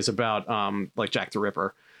obviously is about Jack the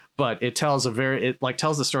Ripper, but it tells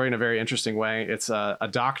tells the story in a very interesting way. It's a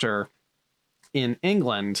doctor in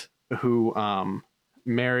England who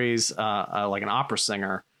marries an opera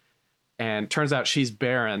singer, and turns out she's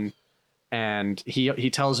barren, and he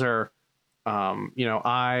tells her,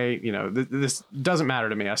 this doesn't matter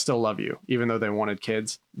to me. I still love you, even though they wanted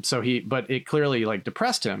kids. But it clearly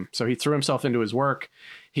depressed him. So he threw himself into his work.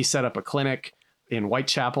 He set up a clinic in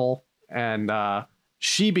Whitechapel, and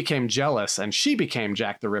she became jealous, and she became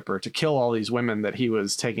Jack the Ripper to kill all these women that he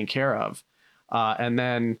was taking care of. And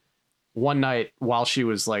then one night while she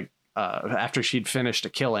was after she'd finished a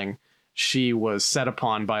killing, she was set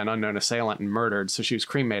upon by an unknown assailant and murdered. So she was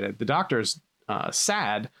cremated. The doctor's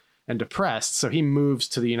sad and depressed. So he moves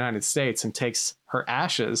to the United States and takes her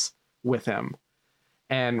ashes with him,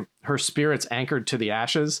 and her spirit's anchored to the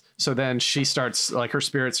ashes. So then she starts her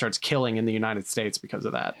spirit starts killing in the United States because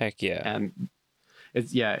of that. Heck yeah. And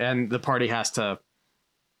and the party has to,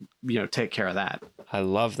 take care of that. I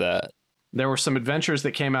love that. There were some adventures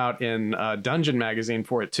that came out in Dungeon magazine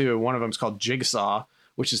for it too. One of them is called Jigsaw,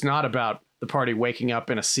 which is not about the party waking up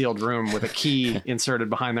in a sealed room with a key inserted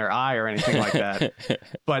behind their eye or anything like that.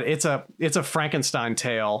 But it's a Frankenstein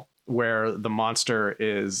tale where the monster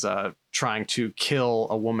is trying to kill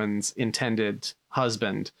a woman's intended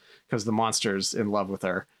husband because the monster's in love with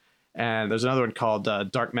her. And there's another one called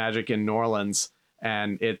Dark Magic in New Orleans,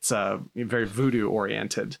 and it's very voodoo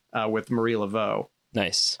oriented with Marie Laveau.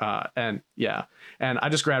 Nice. And I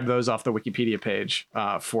just grabbed those off the Wikipedia page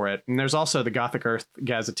for it. And there's also the Gothic Earth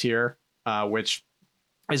Gazetteer, which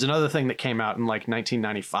is another thing that came out in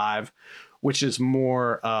 1995, which is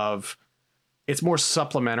more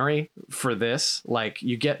supplementary for this.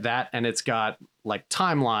 You get that, and it's got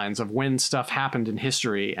timelines of when stuff happened in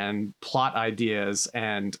history and plot ideas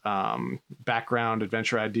and background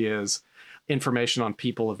adventure ideas, information on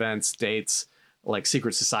people, events, dates,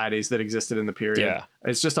 secret societies that existed in the period. Yeah.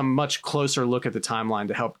 It's just a much closer look at the timeline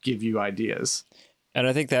to help give you ideas. And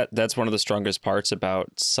I think that's one of the strongest parts about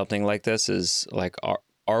something like this is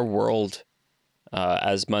our world,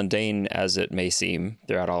 as mundane as it may seem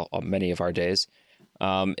throughout many of our days,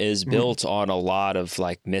 is built on a lot of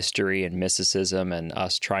mystery and mysticism and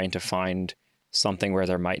us trying to find something where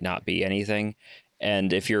there might not be anything.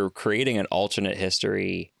 And if you're creating an alternate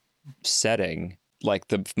history setting, like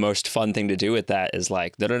the most fun thing to do with that is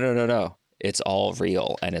like, no. It's all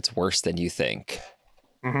real and it's worse than you think.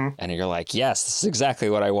 Mm-hmm. And you're like, yes, this is exactly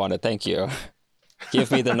what I wanted. Thank you. Give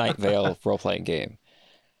me the Night Vale role-playing game.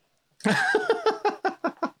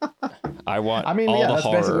 I want all the that's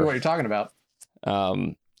horror. basically what you're talking about.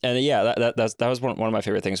 And yeah, that was one of my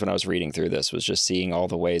favorite things when I was reading through this, was just seeing all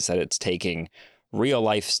the ways that it's taking real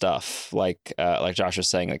life stuff, like Josh was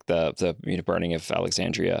saying, like the burning of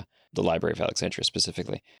Alexandria, the Library of Alexandria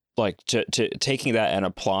specifically, like to taking that and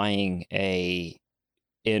applying a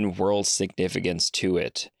in-world significance to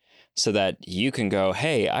it, so that you can go,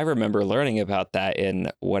 hey, I remember learning about that in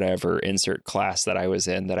whatever insert class that I was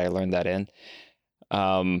in, that I learned that in.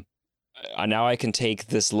 Now I can take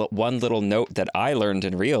this one little note that I learned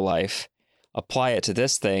in real life, apply it to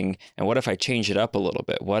this thing, and what if I change it up a little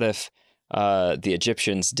bit? What if the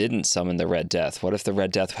Egyptians didn't summon the Red Death? What if the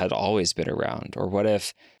Red Death had always been around? Or what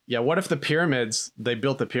if... Yeah, what if they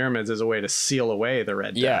built the pyramids as a way to seal away the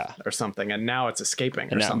Red Death or something, and now it's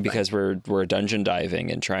escaping or something? Because we're dungeon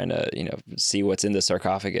diving and trying to, see what's in the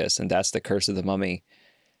sarcophagus, and that's the curse of the mummy,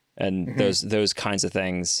 and those kinds of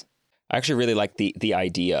things. I actually really like the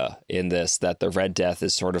idea in this that the Red Death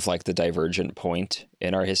is sort of like the divergent point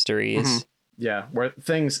in our histories. Mm-hmm. Yeah, where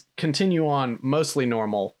things continue on mostly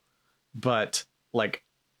normal, but like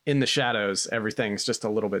in the shadows, everything's just a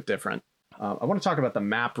little bit different. I want to talk about the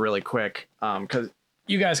map really quick, because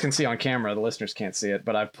you guys can see on camera, the listeners can't see it,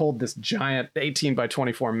 but I pulled this giant 18 by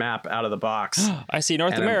 24 map out of the box. I see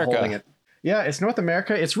North America. Yeah, it's North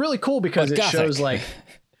America. It's really cool because it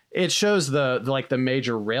shows the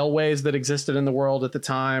major railways that existed in the world at the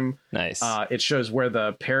time. Nice. It shows where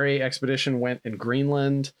the Perry expedition went in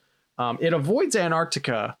Greenland. It avoids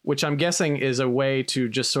Antarctica, which I'm guessing is a way to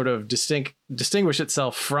just sort of distinguish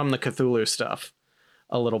itself from the Cthulhu stuff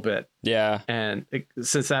a little bit. Yeah. And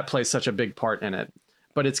since that plays such a big part in it,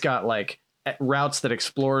 but it's got like routes that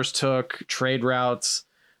explorers took, trade routes.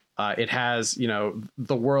 It has,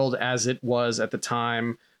 the world as it was at the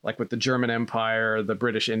time, like with the German Empire, the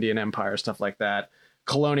British Indian Empire, stuff like that.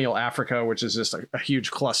 Colonial Africa, which is just a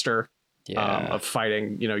huge cluster of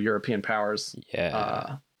fighting, European powers.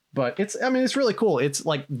 Yeah. But it's really cool. It's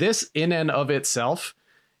like this in and of itself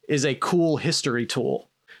is a cool history tool.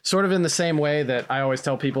 Sort of in the same way that I always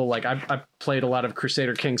tell people, like I played a lot of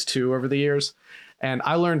Crusader Kings 2 over the years, and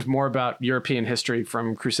I learned more about European history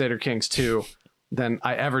from Crusader Kings 2 than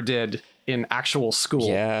I ever did in actual school.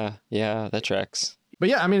 Yeah, that tracks. But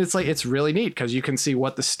yeah, it's really neat because you can see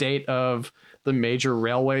what the state of the major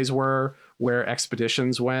railways were, where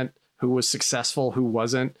expeditions went, who was successful, who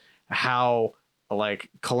wasn't, how like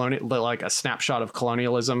a snapshot of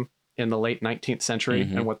colonialism in the late 19th century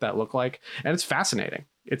and what that looked like. And it's fascinating.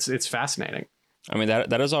 It's fascinating. I mean,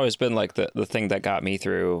 that has always been like the thing that got me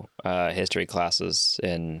through history classes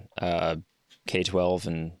in K-12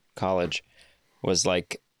 and college, was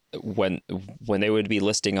like when they would be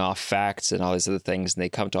listing off facts and all these other things, and they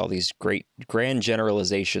come to all these great grand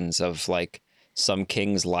generalizations of like some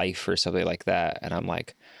king's life or something like that. And I'm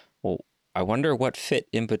like, well, I wonder what fit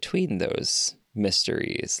in between those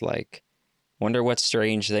mysteries. Like, wonder what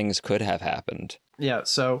strange things could have happened. Yeah.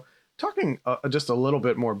 So talking just a little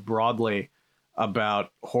bit more broadly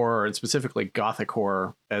about horror, and specifically Gothic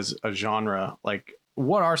horror as a genre, like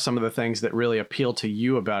what are some of the things that really appeal to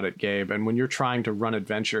you about it, Gabe? And when you're trying to run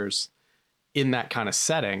adventures in that kind of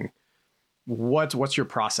setting, what's your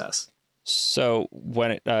process? So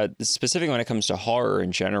when specifically when it comes to horror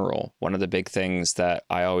in general, one of the big things that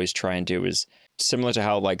I always try and do is similar to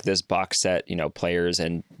how like this box set, players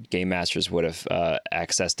and game masters would have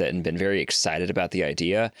accessed it and been very excited about the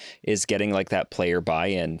idea, is getting like that player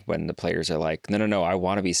buy-in when the players are like, no, I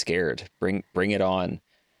want to be scared. Bring it on.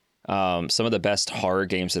 Some of the best horror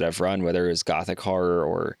games that I've run, whether it's Gothic horror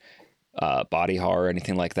or body horror,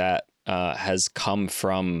 anything like that, has come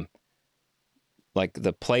from like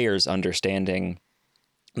the players understanding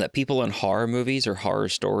that people in horror movies or horror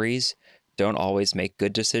stories don't always make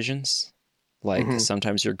good decisions. Like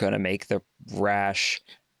sometimes you're going to make the rash,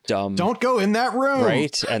 dumb. Don't go in that room.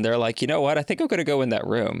 Right. And they're like, you know what? I think I'm going to go in that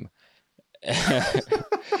room.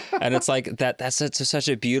 And it's like that's such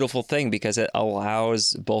a beautiful thing, because it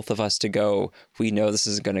allows both of us to go, we know this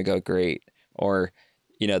is going to go great. Or,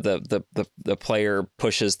 the player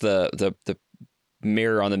pushes the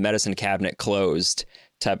mirror on the medicine cabinet closed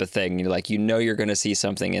type of thing. You're like, you're going to see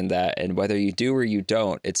something in that, and whether you do or you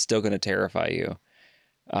don't, it's still going to terrify you.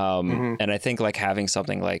 And I think like having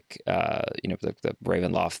something like the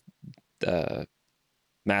Ravenloft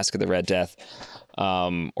Mask of the Red Death,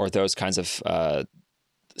 or those kinds of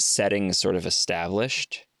settings sort of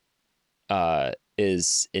established,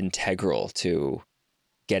 is integral to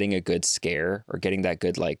getting a good scare or getting that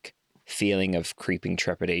good like feeling of creeping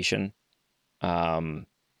trepidation.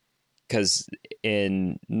 Because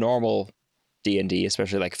in normal D&D,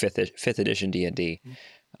 especially like fifth edition D&D,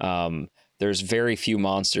 there's very few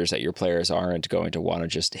monsters that your players aren't going to want to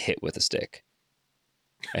just hit with a stick.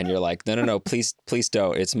 And you're like, no, please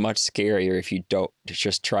don't. It's much scarier if you don't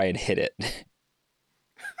just try and hit it.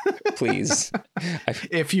 Please.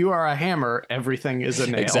 If you are a hammer, everything is a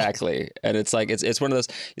nail. Exactly. And it's like, it's one of those,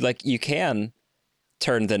 like, you can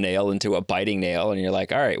turn the nail into a biting nail, and you're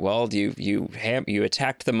like, all right, well, you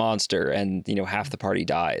attacked the monster, and half the party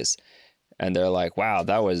dies. And they're like, wow,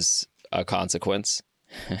 that was a consequence.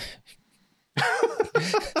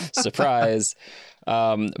 Surprise.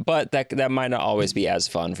 But that might not always be as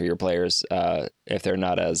fun for your players if they're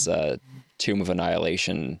not as Tomb of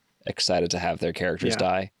Annihilation excited to have their characters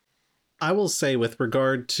die. I will say, with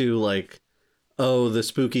regard to like, oh, the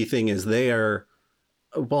spooky thing is there,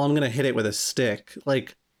 well, I'm going to hit it with a stick.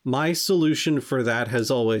 Like, my solution for that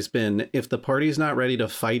has always been, if the party's not ready to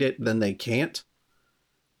fight it, then they can't.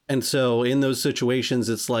 And so in those situations,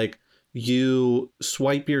 it's like you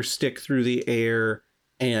swipe your stick through the air,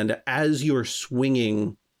 and as you're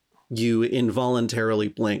swinging, you involuntarily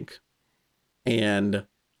blink, and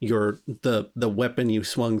the weapon you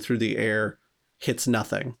swung through the air hits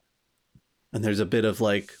nothing. And there's a bit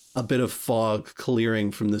of fog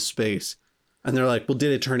clearing from the space. And they're like, well,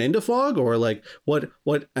 did it turn into fog, or like what?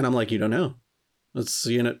 And I'm like, you don't know.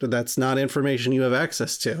 That's not information you have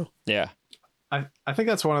access to. Yeah. I think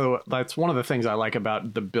that's one of the things I like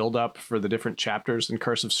about the build up for the different chapters in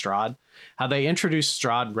Curse of Strahd, how they introduce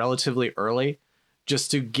Strahd relatively early,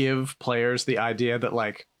 just to give players the idea that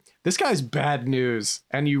like, this guy's bad news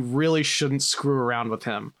and you really shouldn't screw around with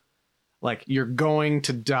him. Like, you're going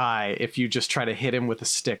to die if you just try to hit him with a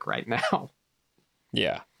stick right now.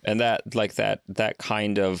 Yeah. And that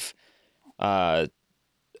kind of,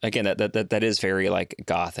 again, that is very like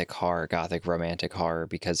gothic horror, gothic romantic horror,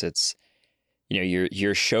 because it's,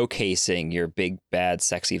 you're showcasing your big, bad,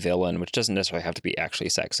 sexy villain, which doesn't necessarily have to be actually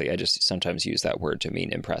sexy. I just sometimes use that word to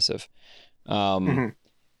mean impressive.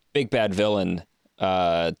 Big bad villain,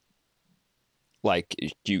 like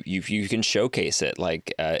you can showcase it.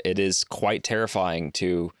 Like, it is quite terrifying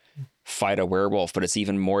to fight a werewolf, but it's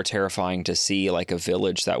even more terrifying to see like a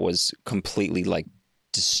village that was completely like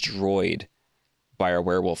destroyed by a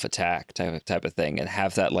werewolf attack type of thing, and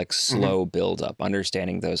have that like slow build up,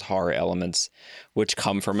 understanding those horror elements, which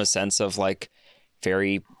come from a sense of like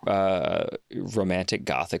very romantic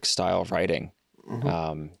gothic style writing.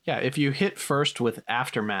 If you hit first with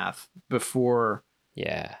Aftermath before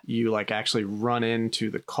you like actually run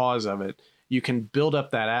into the cause of it, you can build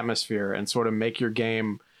up that atmosphere and sort of make your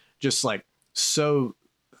game just like so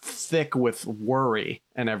thick with worry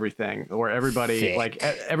and everything, where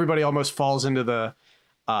everybody almost falls into the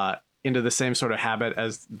same sort of habit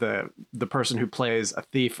as the person who plays a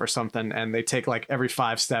thief or something, and they take like every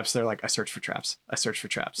 5 steps they're like, I search for traps, I search for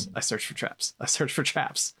traps, I search for traps, I search for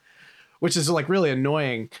traps, which is like really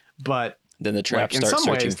annoying. But then the traps start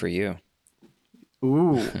searching for you.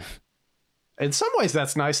 Ooh. In some ways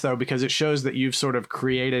that's nice though, because it shows that you've sort of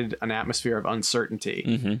created an atmosphere of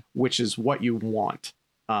uncertainty, which is what you want.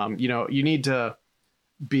 You need to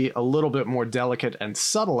be a little bit more delicate and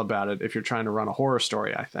subtle about it if you're trying to run a horror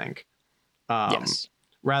story, I think. Yes.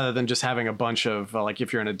 Rather than just having a bunch of, like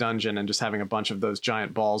if you're in a dungeon and just having a bunch of those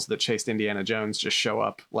giant balls that chased Indiana Jones just show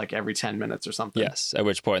up like every 10 minutes or something. Yes, at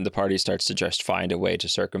which point the party starts to just find a way to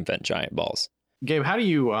circumvent giant balls. Gabe, how do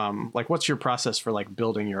you, what's your process for like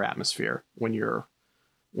building your atmosphere when you're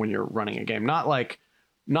running a game? Not like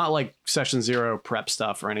session 0 prep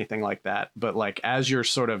stuff or anything like that, but like as you're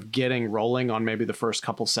sort of getting rolling on maybe the first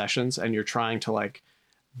couple sessions and you're trying to like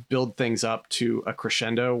build things up to a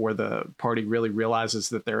crescendo where the party really realizes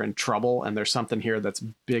that they're in trouble and there's something here that's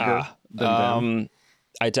bigger than them.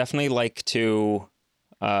 I definitely like to,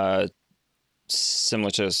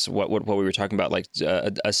 similar to what we were talking about, like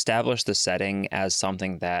establish the setting as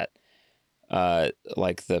something that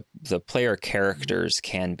like the player characters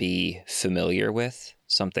can be familiar with,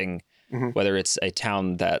 something whether it's a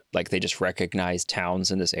town that like they just recognize towns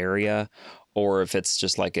in this area, or if it's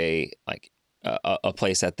just like a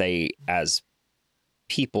place that they as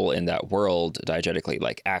people in that world diegetically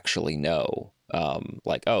like actually know,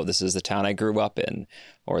 like, oh, this is the town I grew up in,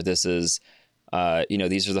 or this is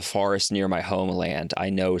these are the forests near my homeland. I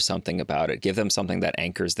know something about it. Give them something that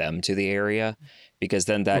anchors them to the area, because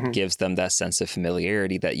then that gives them that sense of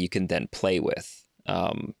familiarity that you can then play with.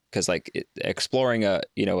 Because exploring a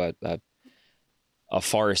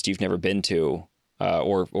forest you've never been to,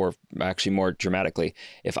 or actually more dramatically,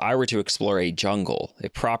 if I were to explore a jungle, a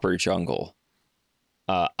proper jungle,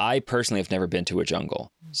 I personally have never been to a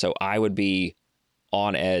jungle, so I would be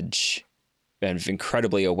on edge and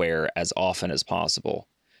incredibly aware as often as possible.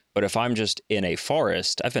 But if I'm just in a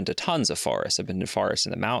forest, I've been to tons of forests. I've been to forests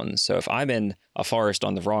in the mountains. So if I'm in a forest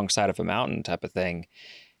on the wrong side of a mountain type of thing,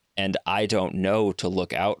 and I don't know to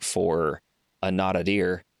look out for not a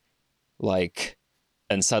deer,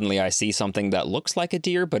 and suddenly I see something that looks like a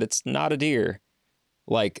deer, but it's not a deer,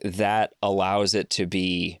 that allows it to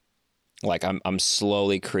be I'm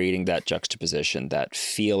slowly creating that juxtaposition, that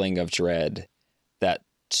feeling of dread that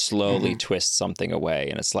slowly twists something away.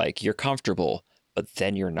 And it's you're comfortable, but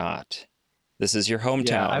then you're not. This is your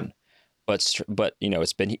hometown. But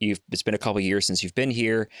it's been a couple of years since you've been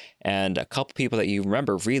here, and a couple people that you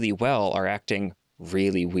remember really well are acting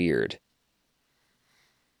really weird.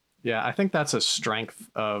 Yeah, I think that's a strength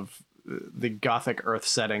of the Gothic Earth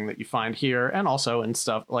setting that you find here, and also in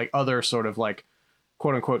stuff like other sort of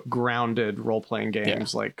quote unquote grounded role-playing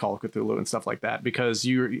games like Call of Cthulhu and stuff like that, because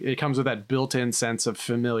it comes with that built-in sense of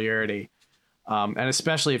familiarity. And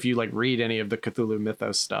especially if you read any of the Cthulhu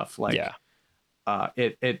mythos stuff,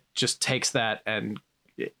 it just takes that, and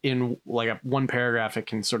in one paragraph, it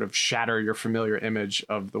can sort of shatter your familiar image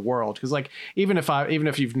of the world. Because even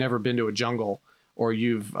if you've never been to a jungle, or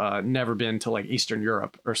you've never been to Eastern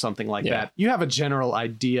Europe or something like that, you have a general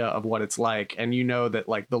idea of what it's like. And you know that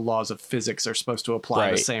the laws of physics are supposed to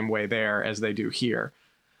apply the same way there as they do here.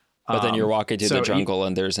 But then you're walking through the jungle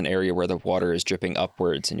and there's an area where the water is dripping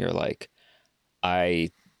upwards, and you're like,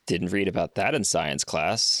 I didn't read about that in science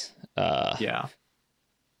class.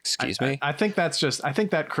 Excuse me? I think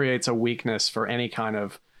that creates a weakness for any kind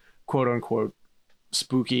of quote unquote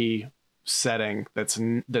spooky setting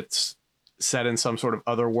that's set in some sort of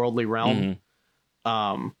otherworldly realm.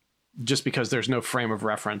 Just because there's no frame of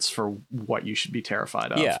reference for what you should be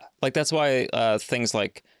terrified of. Yeah. That's why things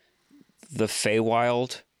like the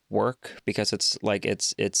Feywild work, because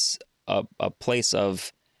it's a place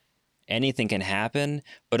of anything can happen,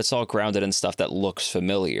 but it's all grounded in stuff that looks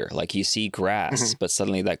familiar. You see grass, but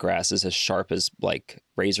suddenly that grass is as sharp as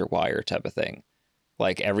razor wire type of thing.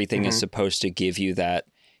 Everything is supposed to give you that,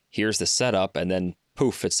 here's the setup, and then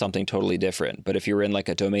poof, it's something totally different. But if you're in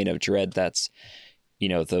a domain of dread, that's,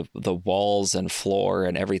 the walls and floor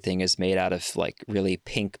and everything is made out of really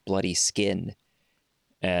pink bloody skin,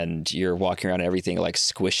 and you're walking around and everything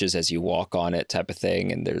squishes as you walk on it type of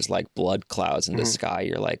thing, and there's blood clouds in the sky,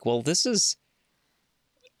 you're well, this is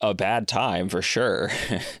a bad time for sure.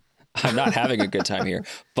 I'm not having a good time here,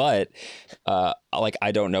 but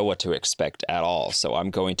I don't know what to expect at all, so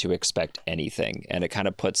I'm going to expect anything. And it kind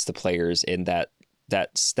of puts the players in that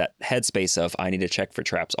headspace of, I need to check for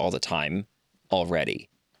traps all the time already,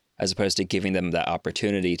 as opposed to giving them that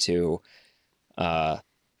opportunity to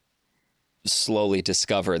slowly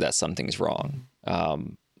discover that something's wrong.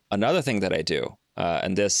 Another thing that I do,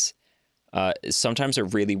 and this sometimes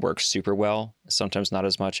it really works super well, sometimes not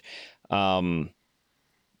as much,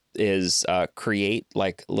 is create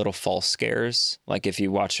little false scares. If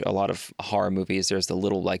you watch a lot of horror movies, there's the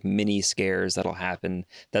little mini scares that'll happen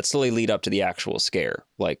that slowly lead up to the actual scare.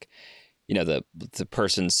 The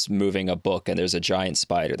person's moving a book and there's a giant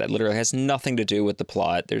spider that literally has nothing to do with the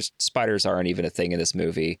plot. Spiders aren't even a thing in this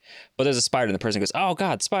movie, but there's a spider and the person goes, oh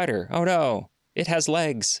God, spider. Oh no, it has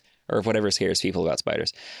legs, or whatever scares people about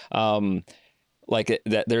spiders.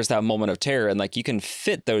 There's that moment of terror, and you can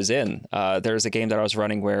fit those in. There's a game that I was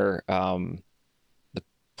running where the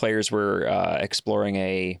players were exploring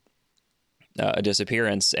a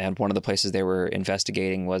disappearance, and one of the places they were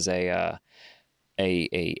investigating was a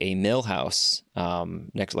mill house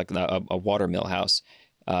next, a water mill house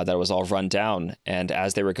that was all run down. And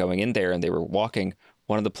as they were going in there and they were walking,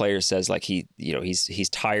 one of the players says he's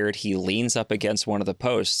tired. He leans up against one of the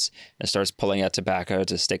posts and starts pulling out tobacco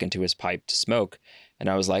to stick into his pipe to smoke. And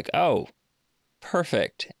I was like, oh,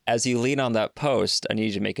 perfect. As you lean on that post, I need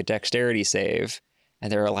you to make a dexterity save.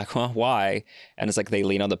 And they were like, well, why? And it's they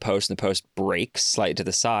lean on the post and the post breaks slightly to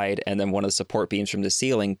the side. And then one of the support beams from the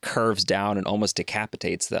ceiling curves down and almost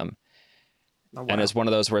decapitates them. Oh, wow. And it's one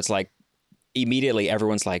of those where it's immediately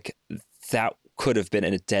everyone's that could have been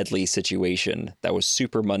in a deadly situation that was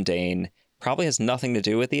super mundane, probably has nothing to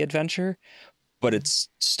do with the adventure, but it's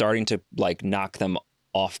starting to knock them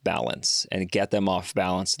off balance and get them off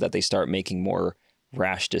balance so that they start making more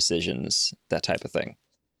rash decisions, that type of thing.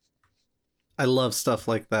 I love stuff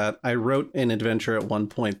like that. I wrote an adventure at one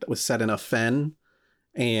point that was set in a fen,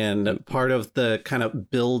 And part of the kind of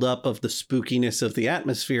buildup of the spookiness of the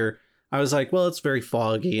atmosphere, I was like, well, it's very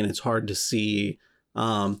foggy and it's hard to see.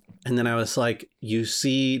 And then I was like, you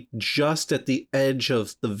see just at the edge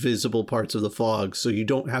of the visible parts of the fog, so you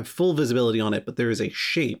don't have full visibility on it, but there is a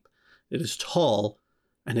shape. It is tall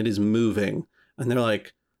and it is moving. And they're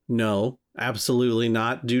like, no, absolutely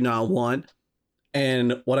not. Do not want.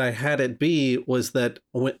 And what I had it be was that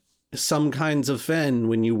when some kinds of fen,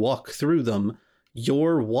 when you walk through them,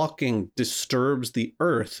 your walking disturbs the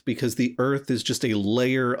earth because the earth is just a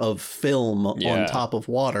layer of film on top of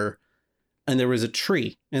water. And there was a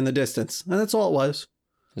tree in the distance. And that's all it was.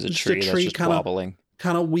 There's a tree that's just wobbling.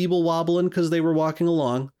 Kind of weeble wobbling because they were walking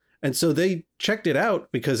along. And so they checked it out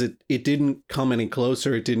because it didn't come any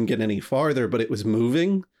closer. It didn't get any farther, but it was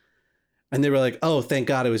moving. And they were like, oh, thank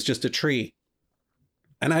God it was just a tree.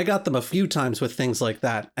 And I got them a few times with things like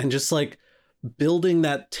that. And just like building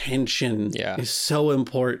that tension is so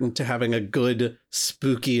important to having a good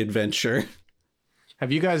spooky adventure.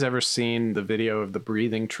 Have you guys ever seen the video of the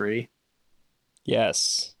breathing tree?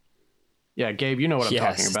 Yes. Yeah, Gabe, you know what I'm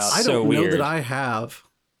talking about. I don't know that I have.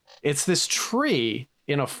 It's this tree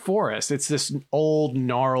in a forest. It's this old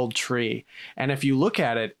gnarled tree. And if you look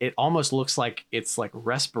at it, it almost looks like it's like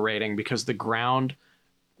respirating because the ground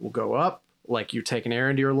will go up like you're taking air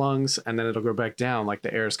into your lungs, and then it'll go back down like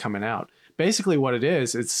the air is coming out. Basically what it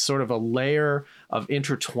is, it's sort of a layer of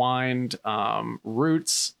intertwined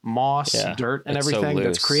roots, moss, dirt, and everything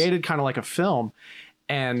that's created kind of like a film.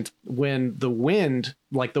 And when the wind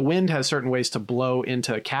has certain ways to blow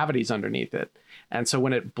into cavities underneath it. And so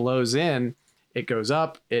when it blows in, it goes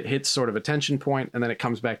up, it hits sort of a tension point, and then it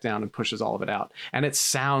comes back down and pushes all of it out. And it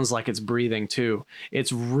sounds like it's breathing too.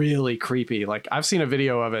 It's really creepy. Like I've seen a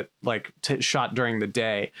video of it like shot during the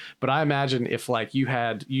day, but I imagine if like you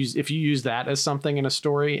use that as something in a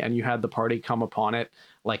story and you had the party come upon it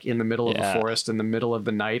like in the middle of the forest in the middle of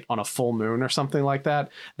the night on a full moon or something like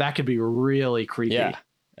that, that could be really creepy. Yeah.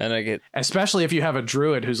 And especially if you have a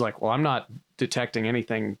druid who's like, well, I'm not detecting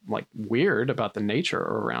anything like weird about the nature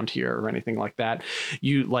around here or anything like that.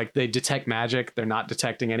 You like, they detect magic. They're not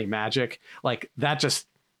detecting any magic. Like that just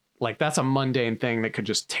like, that's a mundane thing that could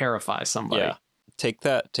just terrify somebody. Yeah. Take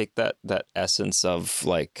that essence of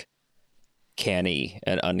like canny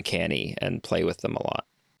and uncanny and play with them a lot.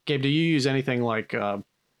 Gabe, do you use anything like,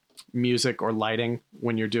 music or lighting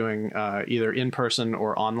when you're doing either in person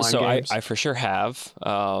or online games? I for sure have.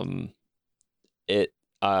 I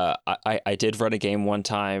did run a game one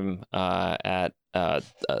time at a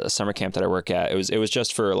summer camp that I work at. It was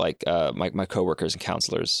just for like my coworkers and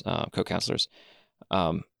counselors, co-counselors.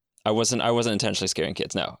 I wasn't intentionally scaring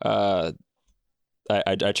kids. No,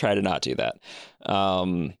 I try to not do that.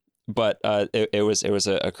 But it was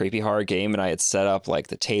a creepy horror game, and I had set up like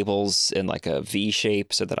the tables in like a V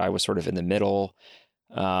shape so that I was sort of in the middle,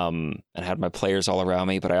 and had my players all around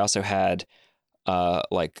me. But I also had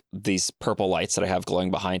like these purple lights that I have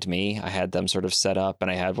glowing behind me. I had them sort of set up, and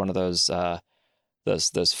I had one of those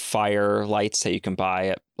fire lights that you can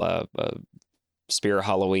buy at Spirit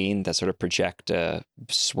Halloween that sort of project a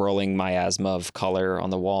swirling miasma of color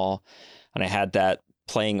on the wall, and I had that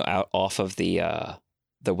playing out off of the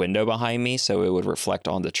window behind me, so it would reflect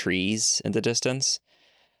on the trees in the distance.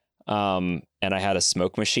 And I had a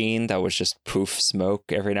smoke machine that was just poof smoke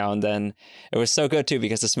every now and then. It was so good too,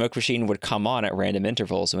 because the smoke machine would come on at random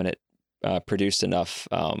intervals when it produced enough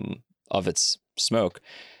of its smoke.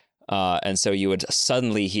 And so you would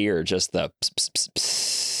suddenly hear just the pss, pss, pss,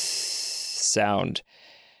 pss sound.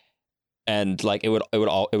 And like it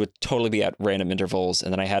would totally be at random intervals.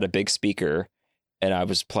 And then I had a big speaker, and I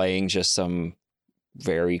was playing just some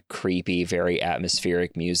very creepy, very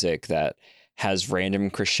atmospheric music that has random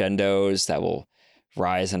crescendos that will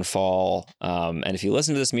rise and fall. And if you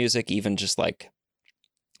listen to this music, even just like,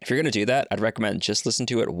 if you're going to do that, I'd recommend just listen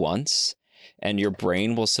to it once, and your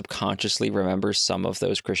brain will subconsciously remember some of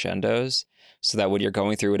those crescendos, so that when you're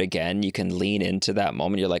going through it again, you can lean into that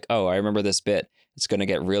moment. You're like, oh, I remember this bit. It's going to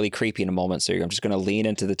get really creepy in a moment. So I'm just going to lean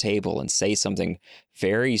into the table and say something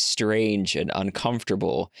very strange and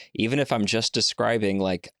uncomfortable. Even if I'm just describing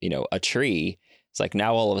like, a tree, it's like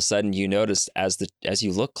now all of a sudden you notice as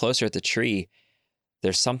you look closer at the tree,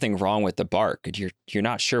 there's something wrong with the bark. And you're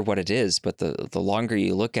not sure what it is, but the longer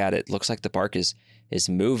you look at it, it looks like the bark is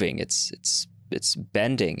moving. It's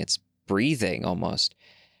bending. It's breathing almost.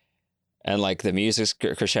 And like the music's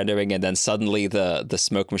crescendoing, and then suddenly the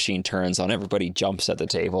smoke machine turns on, everybody jumps at the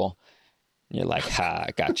table. And you're like, ha,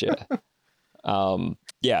 gotcha.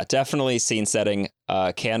 Yeah, definitely scene setting,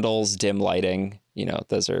 candles, dim lighting.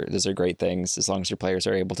 Those are great things as long as your players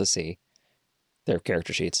are able to see their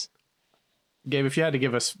character sheets. Gabe, if you had to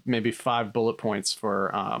give us maybe 5 bullet points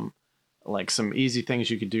for like some easy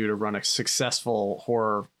things you could do to run a successful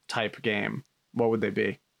horror type game, what would they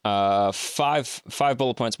be? Five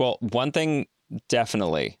bullet points. Well, one thing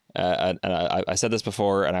definitely, and I said this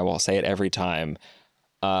before, and I will say it every time.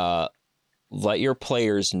 Let your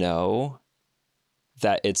players know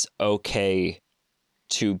that it's okay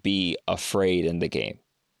to be afraid in the game.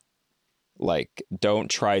 Like, don't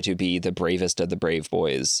try to be the bravest of the brave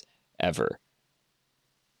boys ever.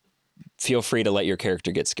 Feel free to let your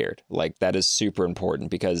character get scared. Like, that is super important,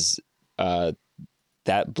 because that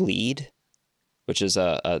bleed, which is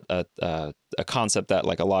a concept that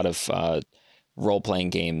like a lot of role-playing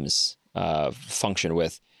games function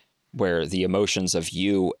with, where the emotions of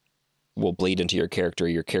you will bleed into your character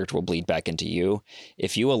will bleed back into you.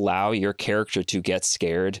 If you allow your character to get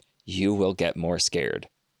scared, you will get more scared.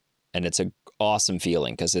 And it's an awesome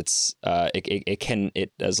feeling, because it's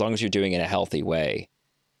as long as you're doing it in a healthy way,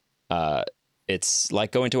 it's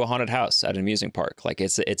like going to a haunted house at an amusement park. Like,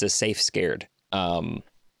 it's a safe scared.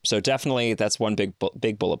 So definitely that's one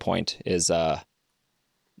big bullet point is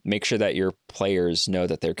make sure that your players know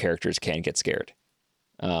that their characters can get scared,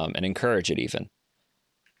 and encourage it even.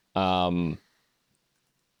 I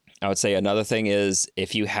would say another thing is,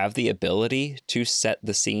 if you have the ability to set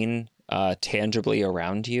the scene tangibly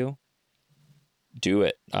around you, do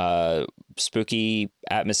it. Spooky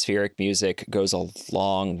atmospheric music goes a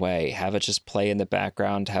long way. Have it just play in the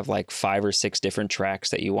background. Have like 5 or 6 different tracks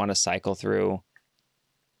that you want to cycle through.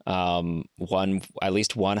 At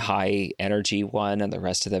least one high energy one, and the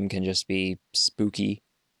rest of them can just be spooky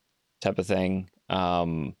type of thing.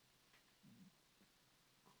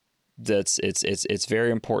 It's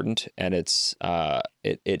very important, and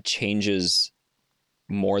it changes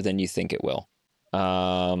more than you think it will.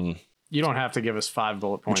 You don't have to give us 5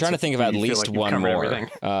 bullet points. I'm trying to think of at least one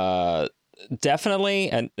more. Definitely,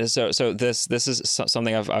 and so this is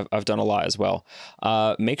something I've done a lot as well.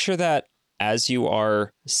 Make sure that as you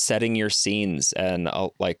are setting your scenes and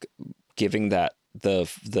like giving that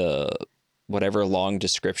the whatever long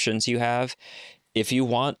descriptions you have, if you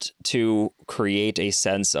want to create a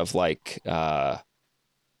sense of like,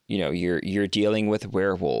 you're dealing with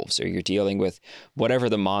werewolves, or you're dealing with whatever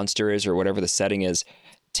the monster is or whatever the setting is,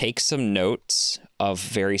 take some notes of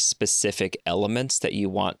very specific elements that you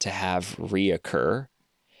want to have reoccur,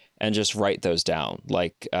 and just write those down.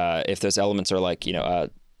 Like, if those elements are like,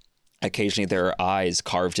 occasionally there are eyes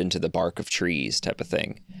carved into the bark of trees type of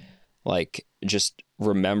thing. Like, just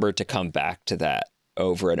remember to come back to that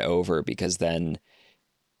over and over, because then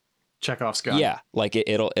Chekhov's gun. Yeah, like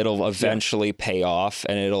it'll eventually pay off,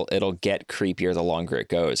 and it'll get creepier the longer it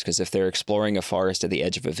goes. Because if they're exploring a forest at the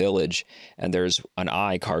edge of a village and there's an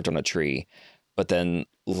eye carved on a tree, but then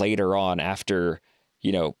later on, after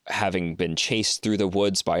having been chased through the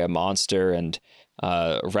woods by a monster and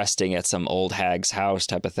resting at some old hag's house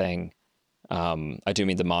type of thing, I do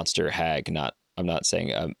mean the monster hag, I'm not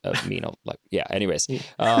saying like, yeah. Anyways,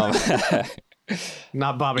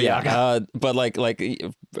 not Baba Yaga. But like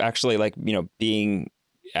actually, like, being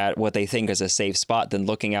at what they think is a safe spot, then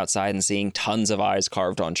looking outside and seeing tons of eyes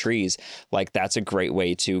carved on trees, like, that's a great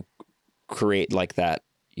way to create like that.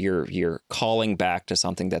 You're calling back to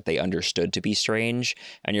something that they understood to be strange,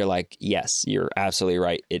 and you're like, yes, you're absolutely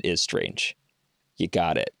right, it is strange. You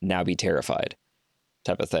got it. Now be terrified,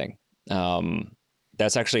 type of thing.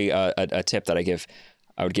 That's actually a tip that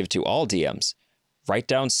I would give to all DMs. Write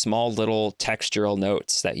down small little textural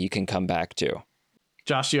notes that you can come back to.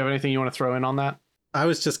 Josh, do you have anything you want to throw in on that? I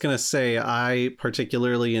was just going to say, I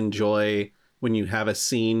particularly enjoy when you have a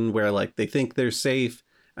scene where like they think they're safe,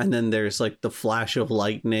 and then there's like the flash of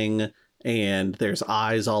lightning and there's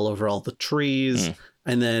eyes all over all the trees.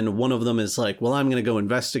 And then one of them is like, well, I'm going to go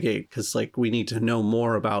investigate because like we need to know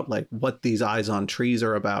more about like what these eyes on trees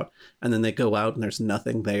are about. And then they go out and there's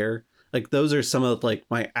nothing there. Like, those are some of like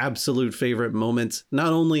my absolute favorite moments,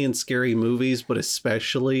 not only in scary movies, but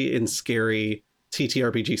especially in scary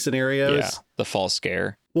TTRPG scenarios. Yeah, the false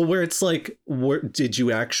scare. Well, where it's like, did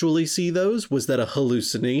you actually see those? Was that a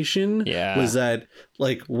hallucination? Yeah. Was that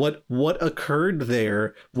like what occurred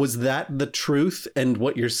there? Was that the truth, and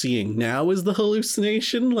what you're seeing now is the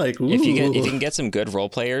hallucination? Like, ooh. If you can get some good role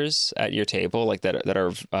players at your table, like that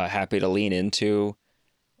are happy to lean into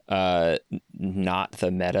not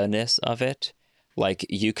the meta-ness of it, like,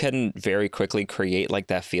 you can very quickly create like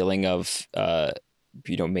that feeling of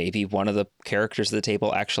maybe one of the characters at the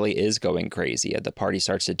table actually is going crazy, and the party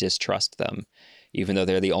starts to distrust them, even though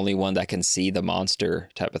they're the only one that can see the monster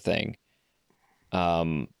type of thing.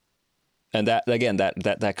 And that, again,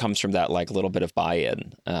 that comes from that like little bit of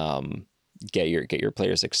buy-in. Get your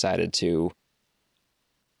players excited to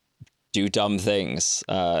do dumb things.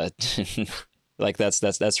 Like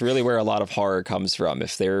that's really where a lot of horror comes from.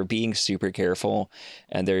 If they're being super careful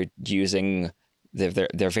and they're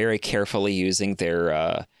very carefully using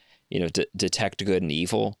their detect good and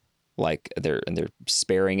evil, like they're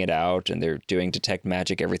sparing it out, and they're doing detect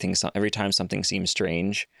magic every time something seems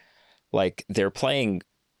strange. Like they're playing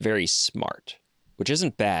very smart, which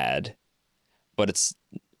isn't bad, but it's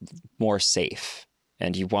more safe,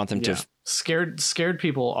 and you want them to. Scared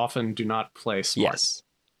people often do not play smart. Yes.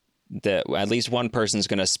 That at least one person's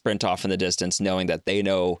going to sprint off in the distance knowing that they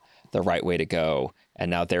know the right way to go, and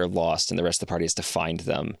now they're lost and the rest of the party has to find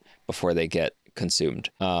them before they get consumed.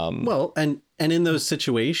 Well, and in those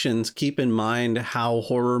situations, keep in mind how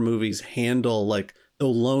horror movies handle, like, the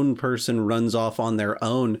lone person runs off on their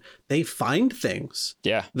own. They find things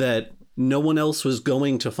that no one else was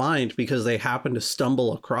going to find because they happen to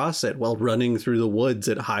stumble across it while running through the woods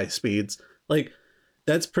at high speeds. Like,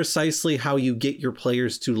 that's precisely how you get your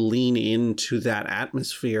players to lean into that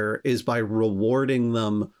atmosphere, is by rewarding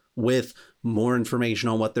them with more information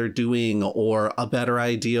on what they're doing, or a better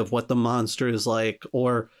idea of what the monster is like,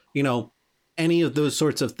 or, any of those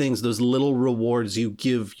sorts of things, those little rewards you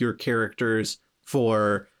give your characters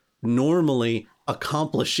for normally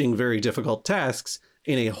accomplishing very difficult tasks.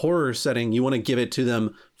 In a horror setting, you want to give it to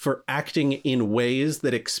them for acting in ways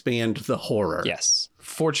that expand the horror. Yes.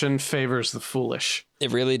 Fortune favors the foolish.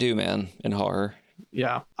 It really do, man, in horror.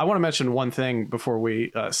 Yeah. I want to mention one thing before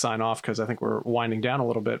we sign off, because I think we're winding down a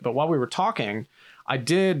little bit. But while we were talking, I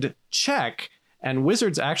did check, and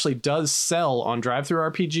Wizards actually does sell on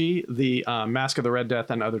DriveThruRPG the Mask of the Red Death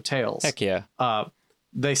and Other Tales. Heck yeah.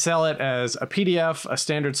 They sell it as a PDF, a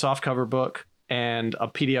standard softcover book, and a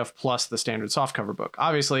PDF plus the standard softcover book.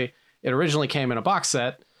 Obviously, it originally came in a box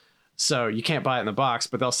set, so you can't buy it in the box,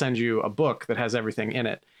 but they'll send you a book that has everything in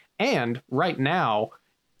it. And right now,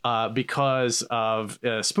 because of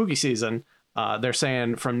spooky season, they're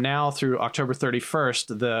saying from now through October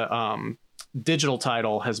 31st, the digital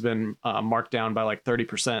title has been marked down by like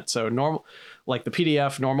 30%. So normal, like the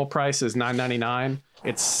PDF normal price is $9.99.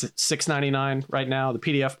 It's $6.99 right now. The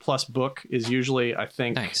PDF plus book is usually, I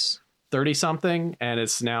think, nice. 30 something, and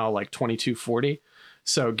it's now like $22.40.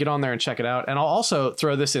 So get on there and check it out. And I'll also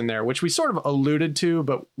throw this in there, which we sort of alluded to,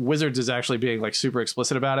 but Wizards is actually being like super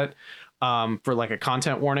explicit about it, for like a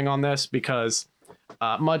content warning on this, because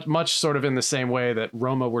much sort of in the same way that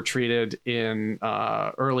Roma were treated in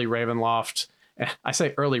early Ravenloft. I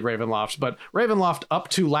say early Ravenloft, but Ravenloft up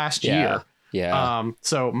to last year. Yeah.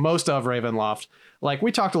 So most of Ravenloft. Like,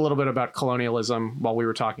 we talked a little bit about colonialism while we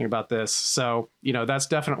were talking about this. So, that's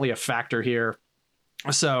definitely a factor here.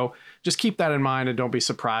 So just keep that in mind, and don't be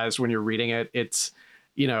surprised when you're reading it. It's,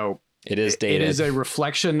 it is dated. It is a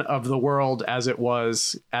reflection of the world as it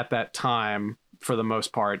was at that time, for the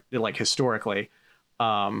most part, like historically.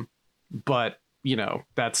 But,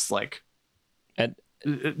 that's like,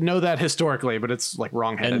 know that historically, but it's like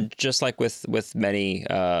wrong-headed. And just like with many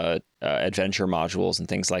adventure modules and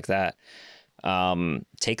things like that,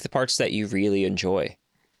 take the parts that you really enjoy.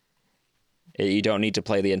 You don't need to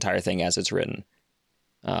play the entire thing as it's written,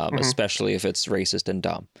 especially if it's racist and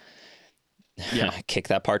dumb. Yeah. Kick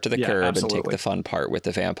that part to the curb, absolutely. And take the fun part with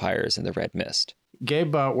the vampires and the red mist.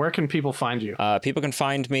 Gabe, where can people find you? People can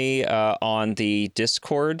find me on the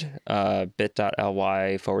Discord, bit.ly/goblin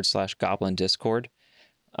Discord.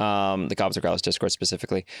 The Goblins and Growlers Discord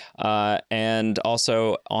specifically, and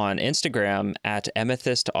also on Instagram at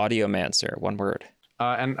Amethyst Audiomancer, one word.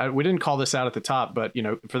 And we didn't call this out at the top, but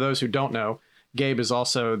for those who don't know, Gabe is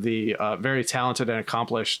also the very talented and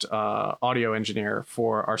accomplished audio engineer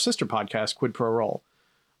for our sister podcast, Quid Pro Roll.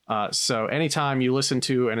 So anytime you listen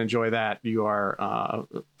to and enjoy that, you are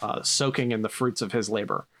soaking in the fruits of his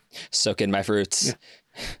labor. Soak in my fruits.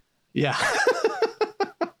 Yeah.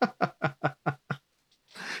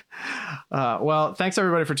 Well, thanks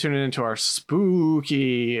everybody for tuning into our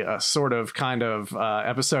spooky sort of kind of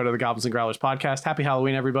episode of the Goblins and Growlers podcast. Happy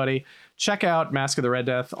Halloween, everybody. Check out Mask of the Red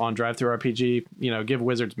Death on DriveThruRPG. Give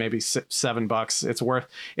Wizards maybe $7.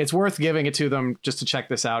 It's worth giving it to them just to check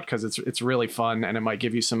this out, because it's really fun, and it might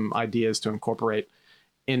give you some ideas to incorporate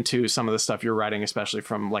into some of the stuff you're writing, especially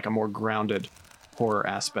from like a more grounded horror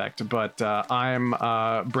aspect. But I'm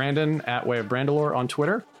Brandon at Way of Brandalore on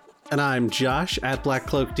Twitter. And I'm Josh at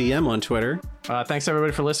BlackCloakDM on Twitter. Thanks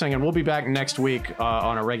everybody for listening, and we'll be back next week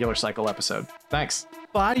on a regular cycle episode. Thanks.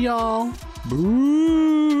 Bye, y'all.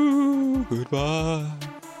 Boo. Goodbye.